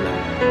manipular,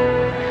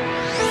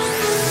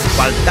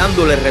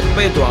 faltándole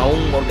respeto a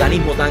un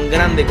organismo tan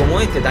grande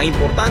como este, tan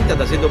importante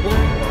hasta cierto punto.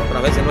 Bueno,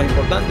 otras veces no es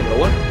importante, pero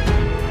bueno,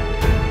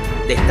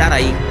 de estar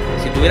ahí.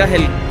 Si tuvieras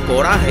el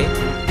coraje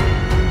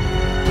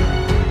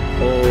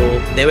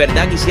o de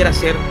verdad quisieras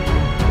ser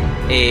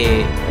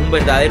un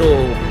verdadero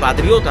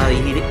patriota,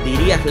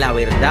 dirías la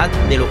verdad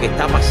de lo que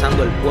está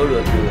pasando al pueblo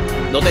de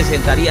Cuba. No te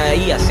sentarías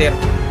ahí a ser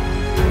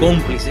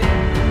cómplice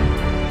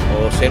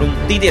o ser un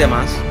títere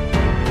más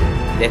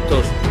de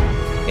estos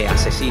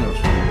asesinos.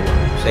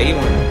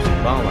 Seguimos,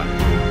 vamos a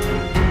ver.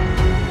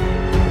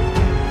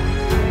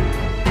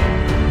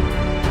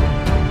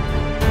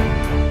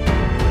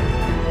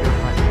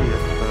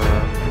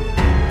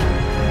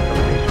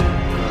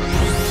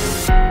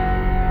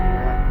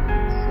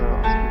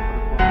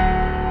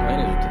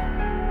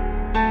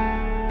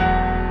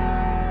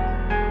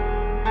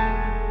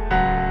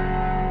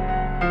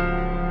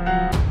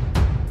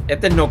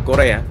 Este es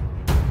Norcorea.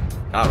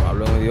 Claro,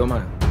 hablo en un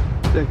idioma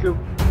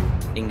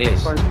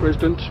inglés. Vice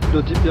President,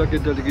 the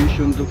DPRK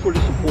delegation fully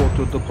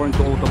support the point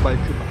order by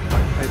Cuba.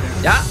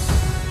 Ya.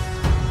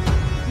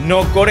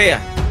 Norcorea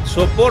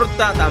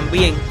soporta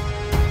también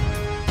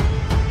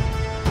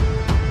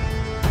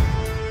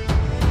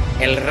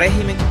el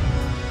régimen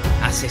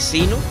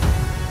asesino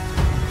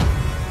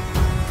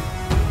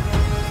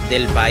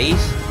del país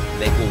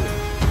de Cuba.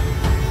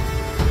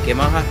 ¿Qué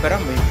más vas a esperar,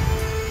 amigo?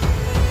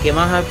 ¿Qué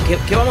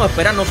vamos a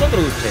esperar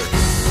nosotros de ustedes?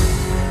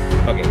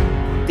 Okay.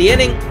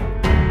 Tienen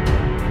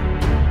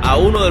a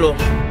uno de los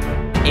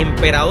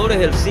emperadores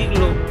del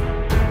siglo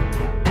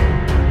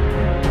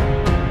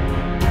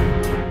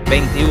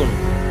XXI.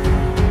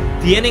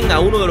 Tienen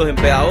a uno de los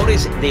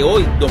emperadores de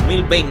hoy,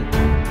 2020.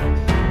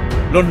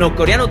 Los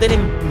norcoreanos tienen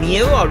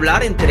miedo a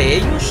hablar entre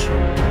ellos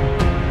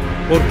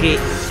porque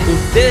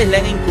ustedes le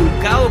han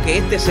inculcado que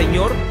este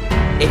señor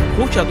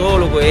escucha todo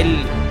lo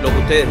que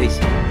ustedes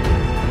dicen.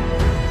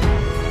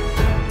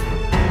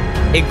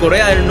 En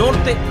Corea del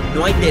Norte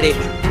no hay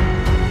derecho.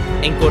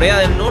 En Corea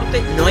del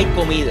Norte no hay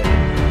comida.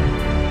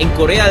 En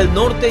Corea del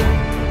Norte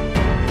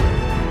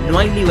no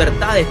hay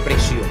libertad de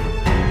expresión.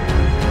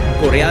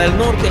 Corea del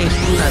Norte es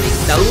una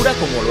dictadura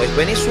como lo es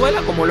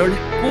Venezuela, como lo es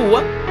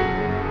Cuba,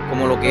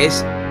 como lo que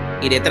es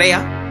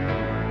Eritrea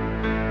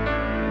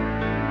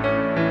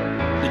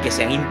y que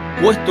se han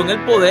impuesto en el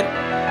poder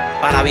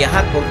para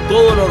viajar por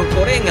todo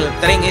Norcorea en el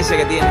tren ese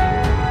que tiene,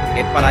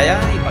 que es para allá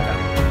y para acá,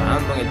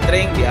 bajando en el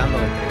tren, viajando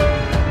en el tren.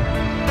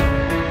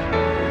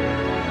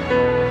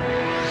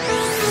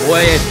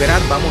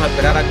 Vamos a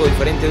esperar algo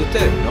diferente de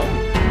ustedes. No,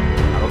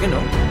 claro que no.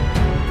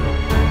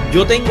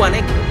 Yo tengo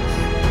anécdotas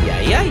y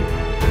ahí hay.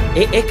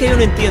 Es que yo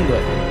no entiendo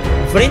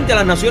esto. Frente a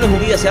las Naciones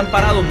Unidas se han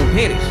parado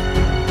mujeres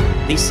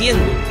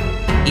diciendo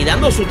y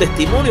dando su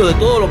testimonio de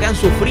todo lo que han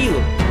sufrido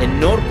en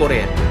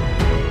Norcorea.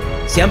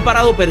 Se han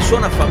parado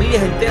personas,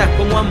 familias enteras,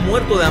 cómo han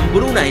muerto de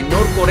hambruna en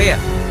Norcorea,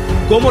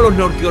 cómo los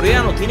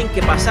norcoreanos tienen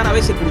que pasar a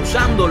veces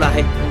cruzando las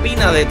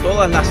espinas de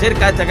todas las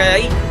cercas esta que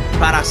hay ahí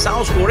para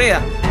South Korea,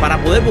 para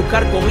poder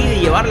buscar comida y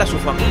llevarla a su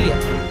familia,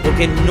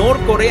 porque en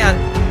Norcorea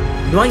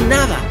no hay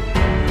nada.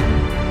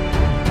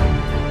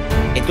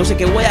 Entonces,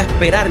 ¿qué voy a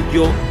esperar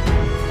yo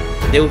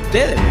de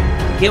ustedes?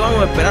 ¿Qué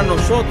vamos a esperar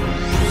nosotros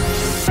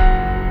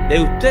de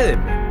ustedes?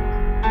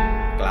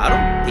 Claro,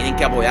 tienen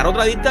que apoyar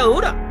otra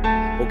dictadura,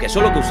 porque eso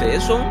es lo que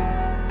ustedes son.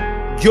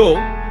 Yo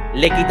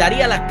le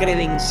quitaría las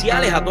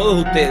credenciales a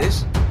todos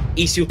ustedes,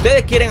 y si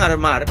ustedes quieren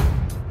armar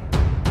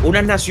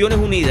unas Naciones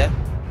Unidas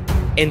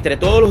entre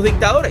todos los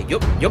dictadores, yo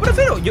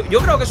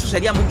creo que eso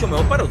sería mucho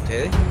mejor para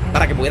ustedes,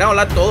 para que pudieran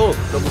hablar todo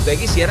lo que ustedes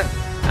quisieran.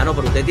 Ah, no,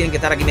 pero ustedes tienen que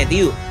estar aquí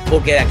metidos,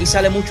 porque de aquí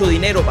sale mucho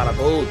dinero para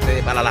todos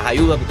ustedes, para las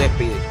ayudas que ustedes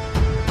piden,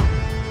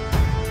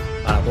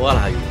 para todas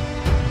las ayudas.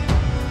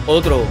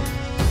 Otro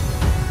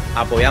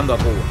apoyando a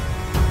Cuba.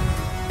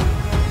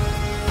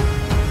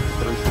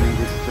 Mentioning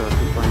these 2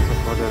 points of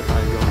order,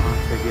 I will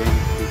ask again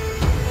if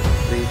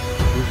please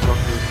do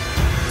focus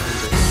on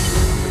the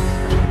issue.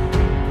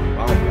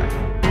 Vamos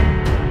a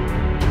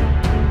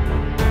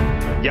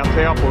Ya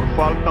sea por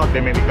falta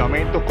de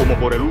medicamentos como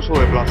por el uso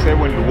de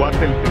placebo en lugar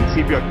del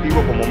principio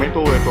activo como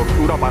método de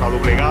tortura para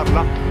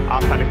doblegarla,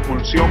 hasta la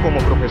expulsión como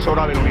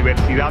profesora de la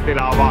Universidad de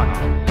La Habana.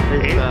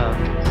 Please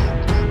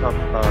stop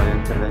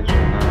intervention.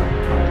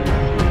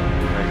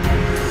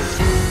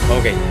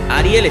 Ok,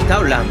 Ariel está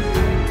hablando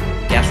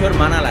que a su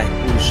hermana la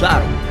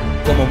expulsaron,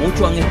 como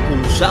muchos han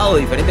expulsado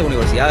de diferentes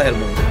universidades del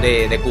mundo,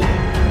 de Cuba.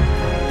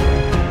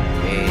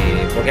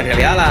 Porque en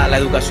realidad la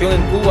educación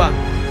en Cuba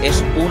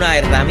es una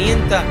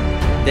herramienta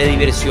de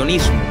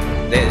diversionismo,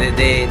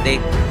 de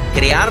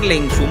crearle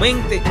en su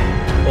mente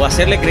o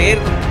hacerle creer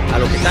a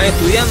los que están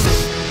estudiando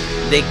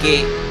de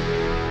que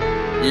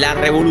la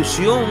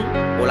revolución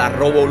o la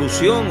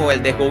revolución o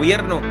el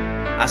desgobierno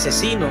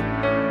asesino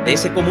de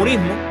ese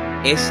comunismo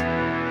es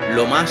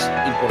lo más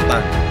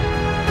importante,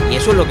 y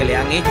eso es lo que le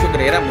han hecho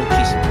creer a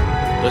muchísimos.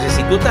 Entonces,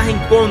 si tú estás en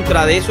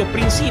contra de esos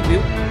principios,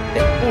 te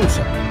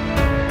expulsan.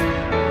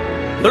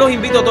 Yo los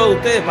invito a todos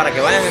ustedes para que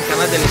vayan al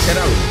canal del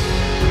Miserable,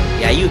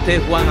 y ahí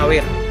ustedes van a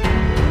ver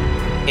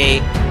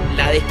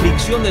la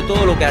descripción de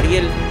todo lo que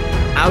Ariel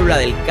habla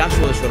del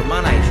caso de su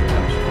hermana y su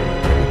caso,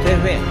 para que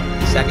ustedes vean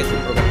y saquen sus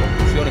propias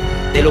conclusiones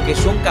de lo que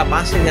son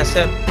capaces de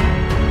hacer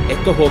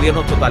estos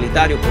gobiernos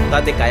totalitarios por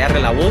tal de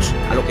callarle la voz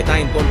a los que están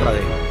en contra de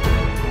ellos.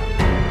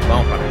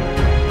 Vamos para allá.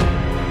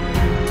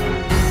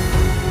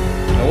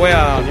 Me voy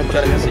a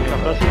escuchar ese señor.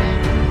 Muchas gracias.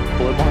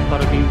 Podemos estar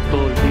aquí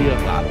todo el día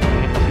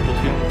en esta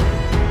situación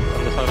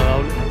tan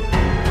desagradable.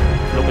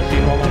 Lo que sí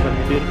no vamos a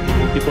permitir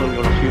ningún tipo de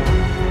violación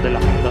de la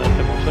agenda de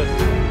este consejo.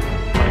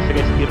 Parece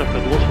que es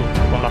irrespetuoso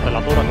con la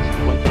relatora que se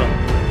encuentra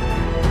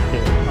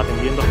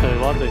atendiendo este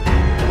debate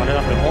de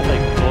manera remota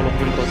y con todos los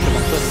miembros de este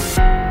consejo.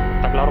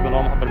 Está claro que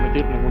no vamos a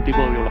permitir ningún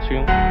tipo de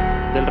violación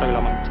del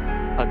reglamento.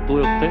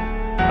 Actúe usted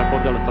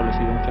acorde a lo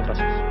establecido. Muchas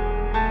gracias.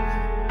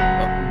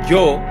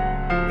 Yo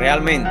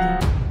realmente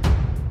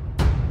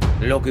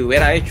lo que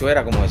hubiera hecho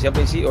era, como decía al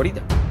principio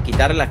ahorita,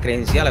 quitarle las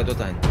credenciales a toda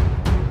esta gente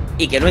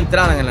y que no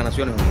entraran en las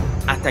Naciones Unidas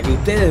hasta que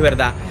ustedes de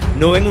verdad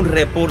no ven un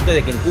reporte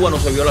de que en Cuba no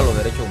se violan los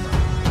derechos humanos,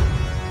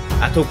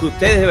 hasta que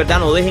ustedes de verdad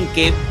no dejen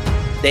que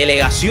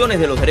delegaciones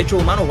de los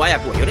derechos humanos vayan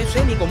a Cuba. Yo no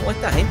sé ni cómo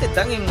esta gente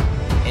está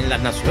en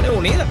las Naciones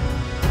Unidas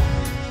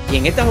y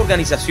en estas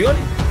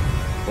organizaciones,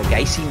 porque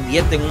ahí se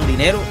invierten un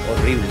dinero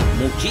horrible,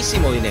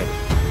 muchísimo dinero.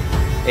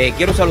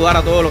 Quiero saludar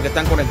a todos los que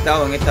están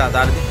conectados en esta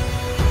tarde.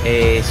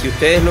 Si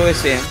ustedes lo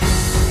desean,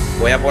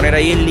 voy a poner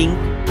ahí el link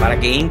para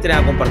que entren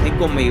a compartir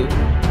conmigo.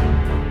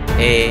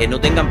 No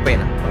tengan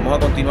pena, vamos a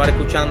continuar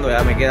escuchando.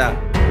 Ya me quedan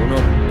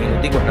unos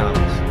minuticos nada más.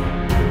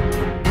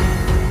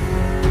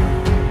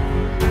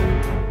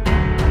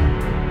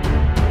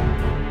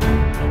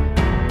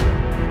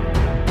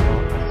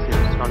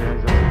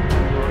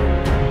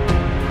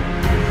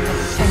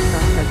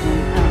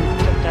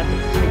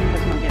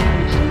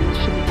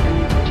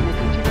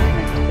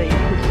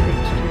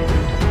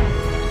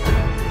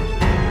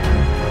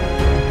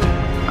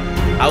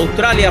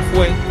 Australia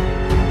fue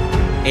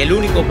el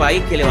único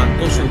país que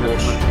levantó su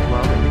voz.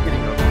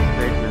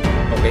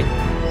 Ok.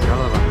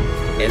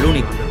 El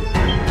único.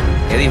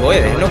 Que dijo,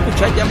 déjenlo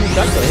escuchar ya,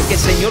 muchachos, es que el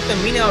Señor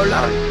termine de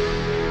hablar.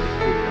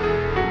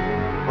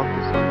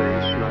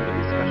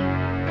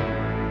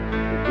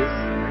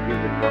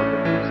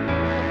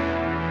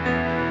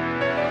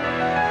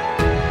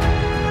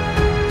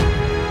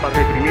 Para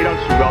reprimir al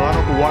ciudadano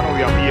cubano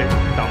de a pie,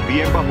 también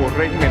vivían bajo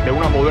régimen de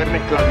una moderna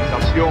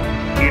esclavización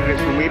y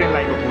resumir en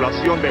la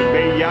inoculación del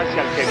VIH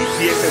al que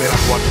disiente de la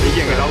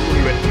cuartilla en el aula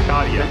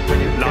universitaria.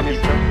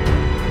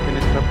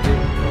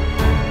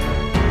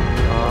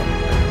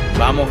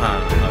 Vamos a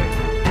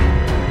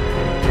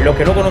ver. Los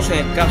que no conocen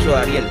el caso de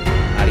Ariel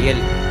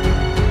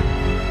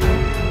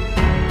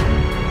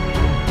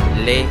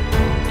le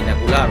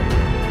inocularon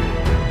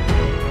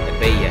el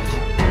VIH.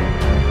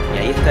 Y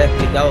ahí está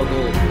explicado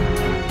todo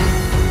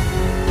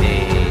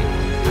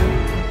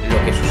lo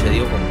que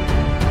sucedió con él.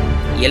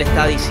 Y él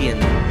está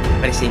diciendo,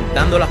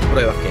 presentando las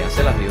pruebas que ya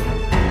se las dio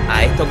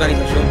a esta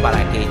organización para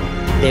que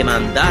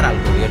demandara al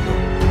gobierno,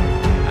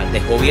 al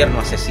desgobierno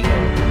asesino.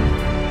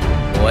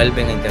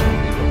 Vuelven a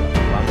interrumpirlo.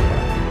 Vamos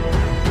para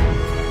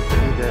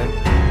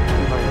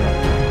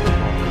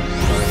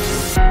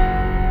allá.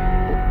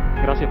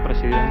 Gracias,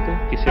 presidente.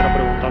 Quisiera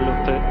preguntarle a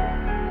usted,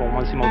 como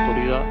máxima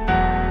autoridad,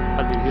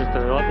 al dirigir este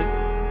debate,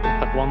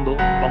 ¿hasta cuándo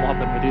vamos a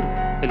permitir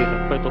el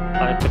irrespeto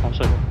a este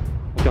consejo?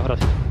 Muchas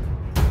gracias.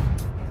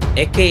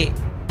 Es que,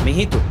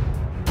 mijito,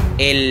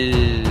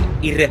 el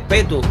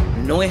irrespeto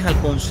no es al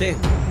consejo.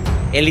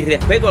 El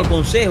irrespeto al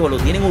consejo lo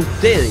tienen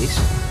ustedes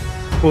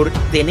por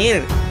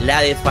tener la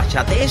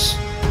desfachatez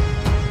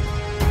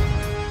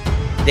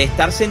de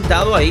estar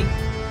sentado ahí.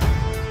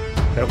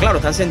 Pero claro,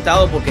 están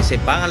sentados porque se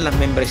pagan las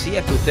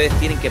membresías que ustedes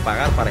tienen que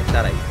pagar para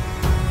estar ahí.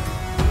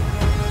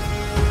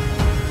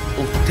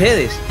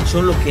 Ustedes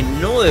son los que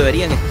no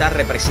deberían estar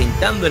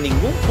representando en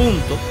ningún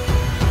punto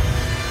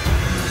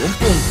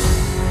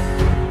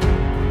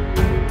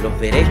los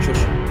derechos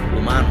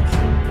humanos,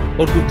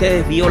 porque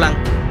ustedes violan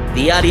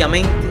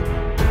diariamente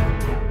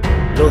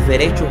los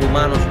derechos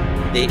humanos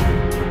de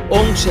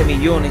 11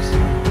 millones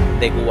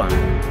de cubanos,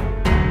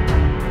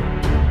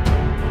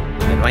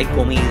 donde no hay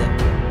comida,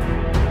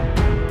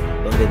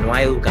 donde no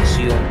hay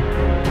educación,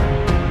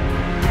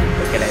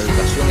 porque la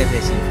educación es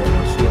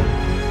desinformación,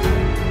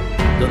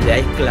 donde hay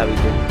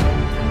esclavitud,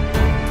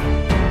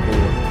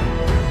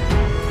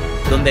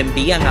 donde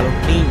envían a los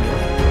niños,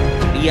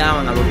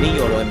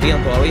 los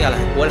envían todavía a las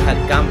escuelas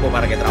al campo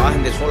para que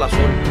trabajen de sol a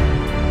sol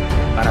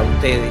para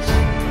ustedes.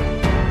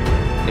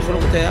 Eso es lo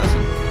que ustedes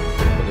hacen,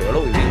 porque yo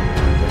lo viví,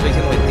 no estoy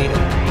diciendo mentira.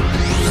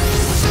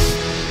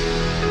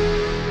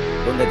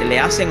 Donde le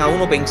hacen a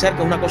uno pensar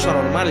que es una cosa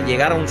normal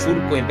llegar a un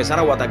surco y empezar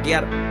a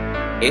guataquear.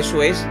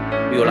 Eso es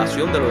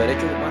violación de los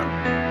derechos humanos.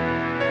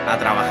 A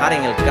trabajar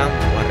en el campo,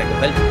 a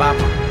recoger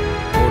papa,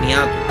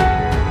 boniato.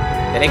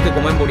 Tener que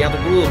comer boniato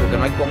crudo porque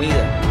no hay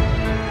comida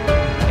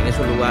en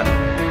esos lugares.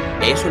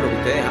 Eso es lo que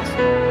ustedes hacen.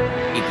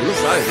 Y tú lo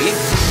sabes bien.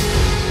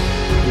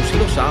 Tú sí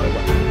lo sabes,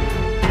 ¿vale?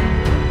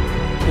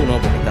 Tú no,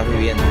 porque estás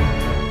viviendo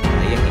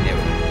ahí en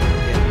Ginebra.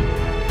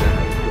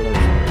 Tú no lo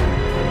sabes.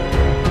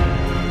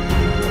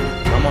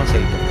 Vamos a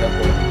seguir con esta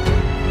cosa.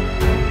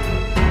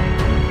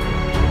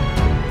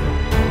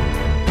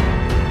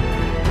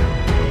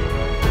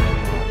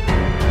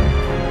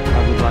 I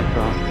would like to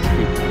ask the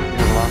speaker, in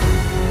the last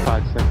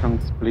 5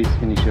 seconds, please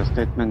finish your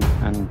statement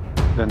and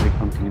then we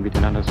continue with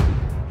another speaker.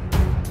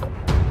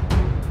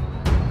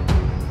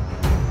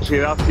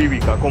 Sociedad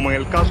cívica, como en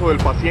el caso del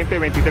paciente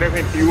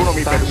 2321,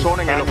 mi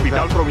persona en el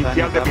Hospital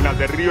Provincial de Pinar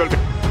del Río.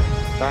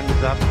 Time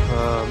is up.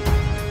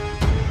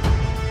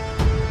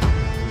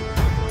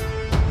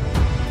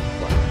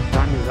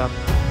 Time is up.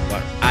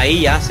 Bueno,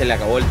 ahí ya se le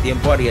acabó el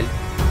tiempo a Ariel.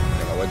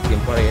 Como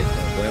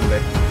pueden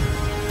ver.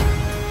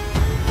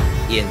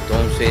 Y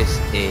entonces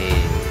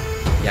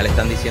ya le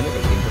están diciendo que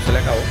el tiempo se le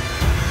acabó.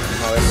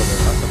 Vamos a ver lo que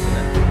pasa al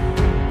final.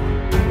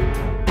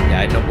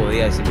 Ya él no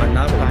podía decir más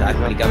nada porque estaba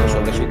explicando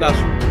sobre su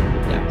caso.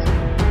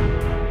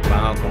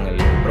 Vamos con el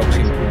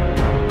próximo.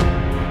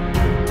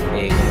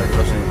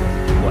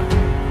 Bueno,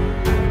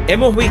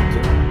 hemos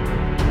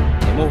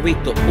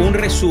visto un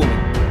resumen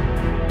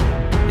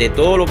de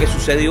todo lo que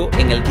sucedió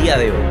en el día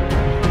de hoy,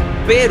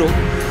 pero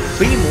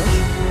vimos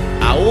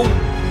a un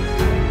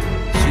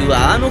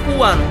ciudadano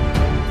cubano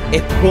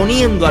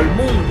exponiendo al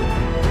mundo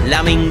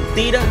la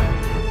mentira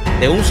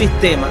de un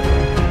sistema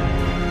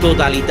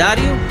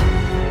totalitario,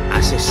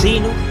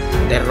 asesino,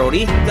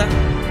 terrorista.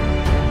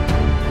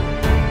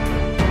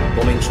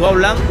 Comenzó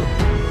hablando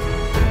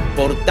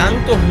por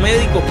tantos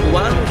médicos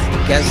cubanos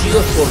que han sido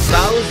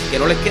exportados, que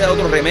no les queda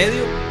otro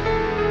remedio,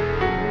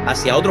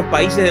 hacia otros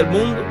países del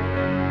mundo.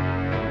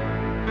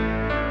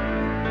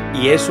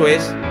 Y eso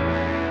es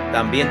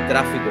también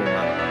tráfico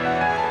humano.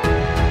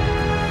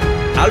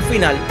 Al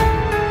final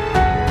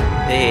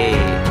de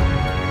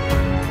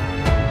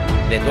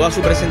toda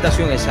su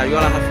presentación, él salió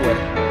a las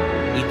afueras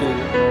y tuvo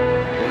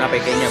una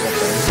pequeña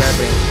conferencia de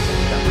prensa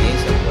que también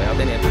se pueda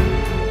tener, se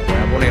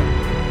pueda poner,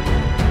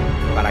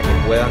 para que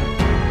puedan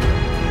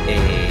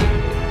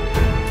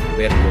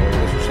ver todo lo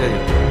que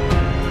sucedió.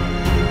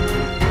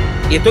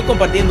 Y estoy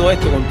compartiendo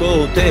esto con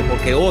todos ustedes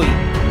porque hoy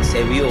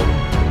se vio,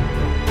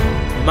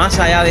 más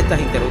allá de estas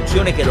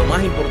interrupciones, que lo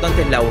más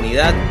importante es la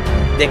unidad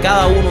de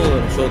cada uno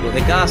de nosotros,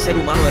 de cada ser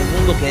humano del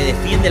mundo que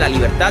defiende la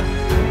libertad,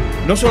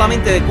 no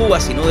solamente de Cuba,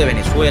 sino de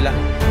Venezuela,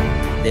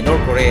 de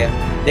Norcorea,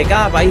 de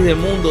cada país del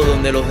mundo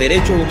donde los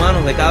derechos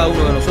humanos de cada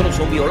uno de nosotros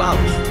son violados.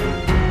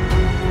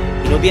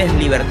 Y no tienes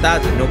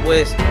libertad, no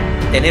puedes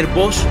tener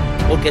voz,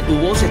 porque tu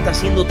voz está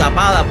siendo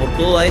tapada por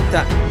toda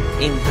esta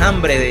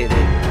enjambre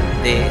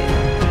de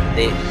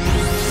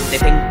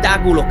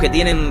tentáculos que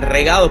tienen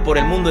regados por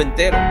el mundo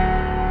entero.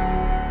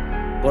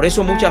 Por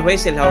eso muchas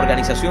veces las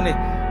organizaciones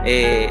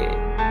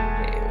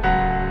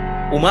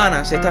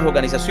humanas, estas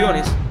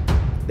organizaciones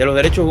de los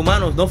derechos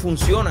humanos, no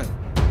funcionan,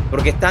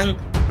 porque están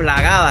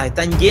plagadas,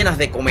 están llenas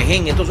de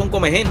comején. Estos son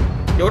comején.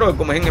 Yo creo que el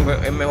comején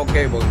es mejor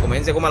que, porque el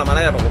comején se come a la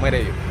manera para comer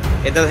ellos.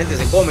 Esta gente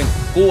se come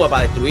Cuba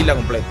para destruirla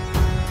completa.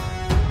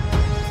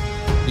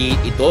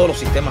 Y todos los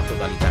sistemas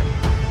totalitarios.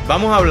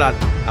 Vamos a hablar,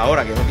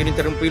 ahora que no quiero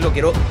interrumpirlo,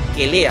 quiero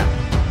que lea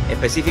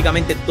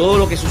específicamente todo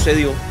lo que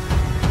sucedió,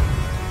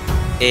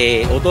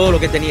 o todo lo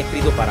que tenía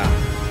escrito para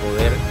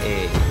poder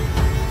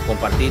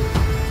compartir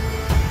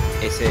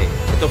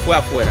esto fue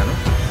afuera, ¿no?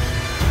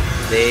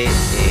 De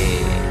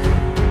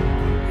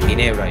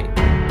Ginebra.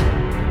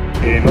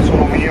 No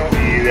solo mío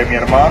y de mi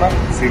hermana,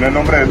 sino en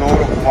nombre de todos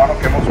los cubanos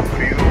que hemos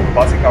sufrido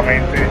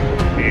básicamente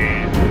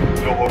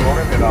los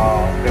horrores de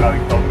la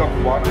dictadura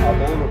cubana a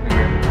todos los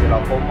niveles, de la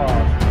forma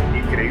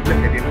increíble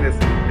que tienen de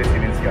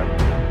silenciar.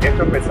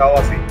 Esto empezaba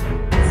así.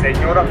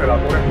 Señora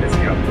relatora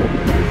especial,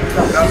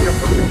 muchas gracias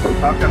por su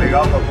importante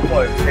alegato a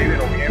Cuba del 6 de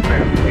noviembre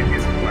de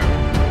 2019,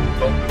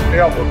 donde usted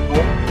abordó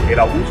el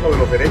abuso de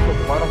los derechos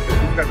humanos que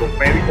sufren los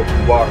médicos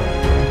cubanos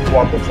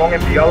cuando son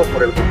enviados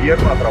por el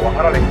gobierno a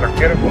trabajar al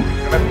extranjero en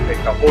condiciones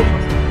ventajas,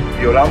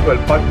 violando el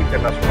Pacto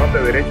Internacional de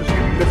Derechos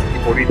Civiles y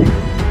Políticos.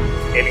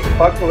 El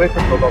impacto de esta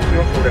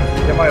explotación sobre el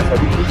sistema de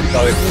salud pública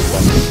de Cuba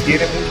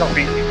tiene muchas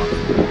víctimas,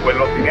 pues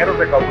los dineros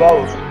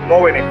recaudados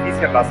no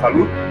benefician la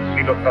salud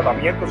ni los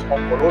tratamientos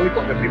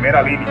oncológicos de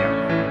primera línea,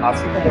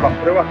 así como las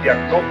pruebas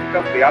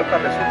diagnósticas de alta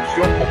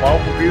resolución, como ha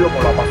ocurrido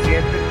con la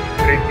paciente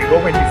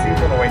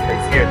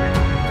 322597,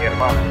 mi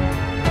hermana,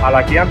 a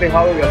la que han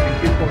dejado de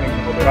asistir con la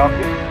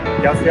inmunoterapia,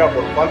 ya sea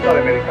por falta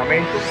de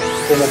medicamentos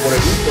como por el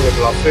uso de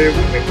placebo,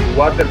 en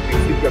lugar del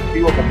principio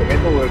activo como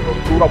método de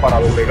tortura para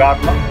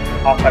doblegarla,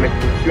 hasta la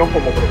expulsión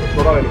como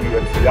profesora de la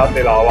Universidad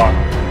de La Habana.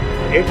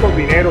 Estos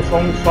dineros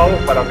son usados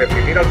para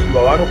reprimir al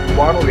ciudadano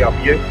cubano de a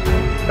pie,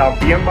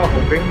 también bajo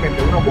el régimen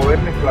de una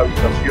moderna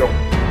esclavización,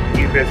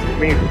 y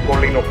resumir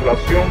con la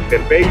inoculación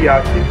del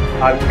VIH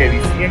al que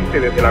disiente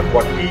desde la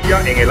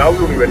cuartilla en el aula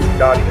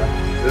universitaria,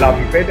 la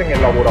pipeta en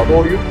el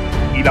laboratorio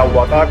y la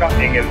guataca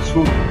en el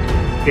sur,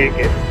 que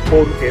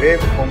por querer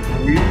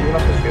construir una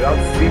sociedad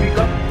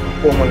cívica,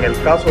 como en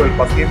el caso del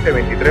paciente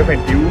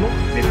 2321,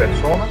 mi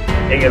persona,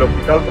 en el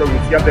Hospital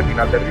Provincial de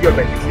Pinar del Río el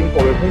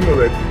 25 de junio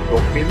de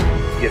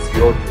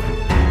 2018.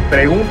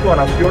 Pregunto a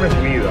Naciones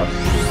Unidas,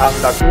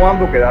 ¿hasta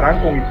cuándo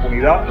quedarán con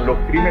impunidad los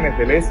crímenes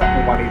de lesa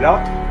humanidad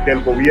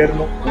del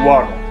gobierno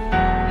cubano?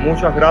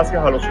 Muchas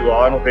gracias a los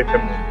ciudadanos de este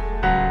mundo.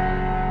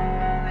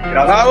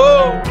 Gracias.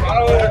 ¡Bravo!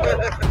 ¡Bravo!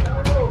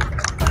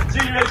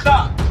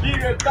 ¡Libertad!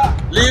 ¡Libertad!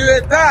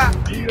 ¡Libertad!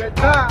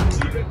 ¡Libertad!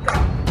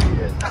 ¡Libertad!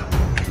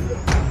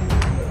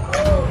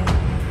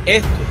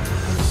 Esto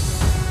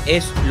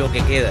es lo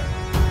que queda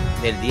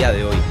del día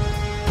de hoy.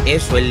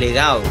 Eso, el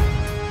legado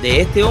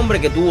de este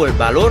hombre que tuvo el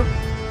valor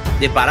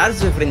de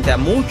pararse frente a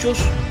muchos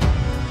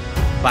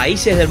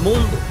países del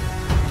mundo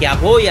que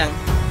apoyan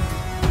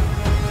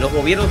los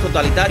gobiernos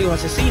totalitarios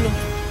asesinos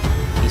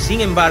y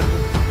sin embargo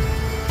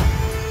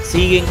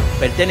siguen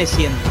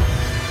perteneciendo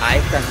a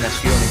estas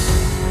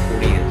Naciones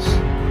Unidas.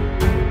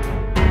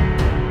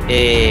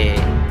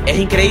 Es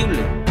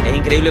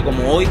increíble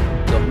como hoy,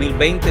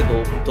 2020,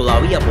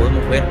 todavía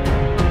podemos ver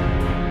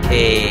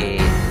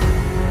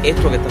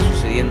esto que está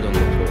sucediendo en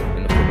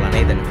nuestro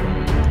planeta, en nuestro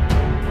mundo.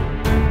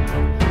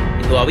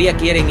 Y todavía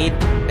quieren ir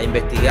a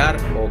investigar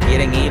o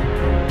quieren ir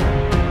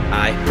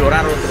a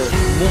explorar otros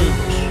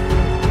mundos,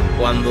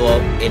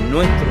 cuando en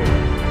nuestro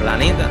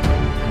planeta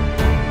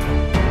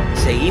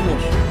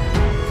seguimos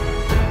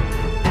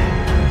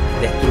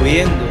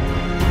destruyendo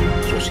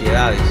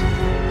sociedades,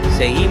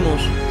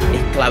 seguimos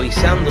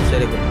esclavizando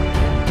seres humanos.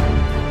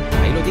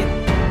 Ahí lo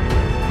tienen.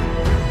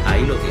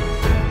 Ahí lo tienen.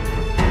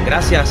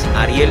 Gracias,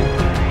 Ariel,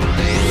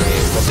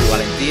 por tu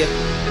valentía.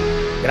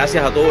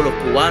 Gracias a todos los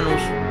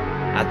cubanos,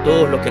 a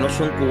todos los que no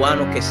son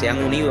cubanos que se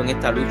han unido en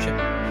esta lucha.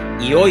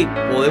 Y hoy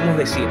podemos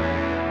decir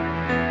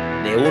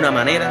de una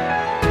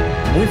manera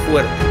muy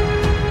fuerte,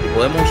 y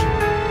podemos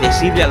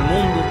decirle al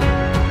mundo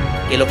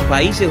que los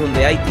países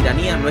donde hay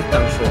tiranía no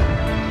están solos.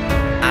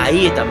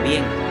 Ahí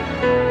también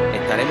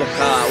estaremos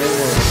cada uno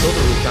de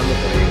nosotros luchando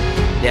por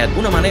ello. De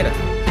alguna manera,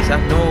 quizás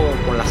no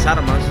con las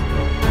armas,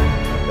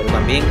 pero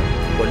también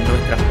con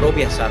nuestras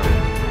propias armas,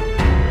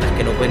 las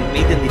que nos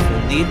permiten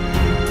difundir,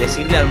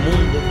 decirle al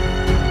mundo,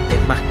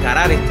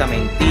 desmascarar esta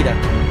mentira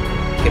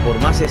que por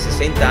más de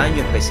 60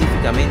 años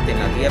específicamente en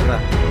la tierra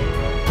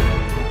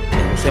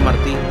de José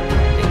Martí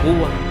de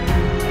Cuba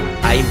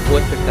ha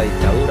impuesto esta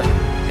dictadura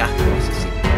Castro asesino.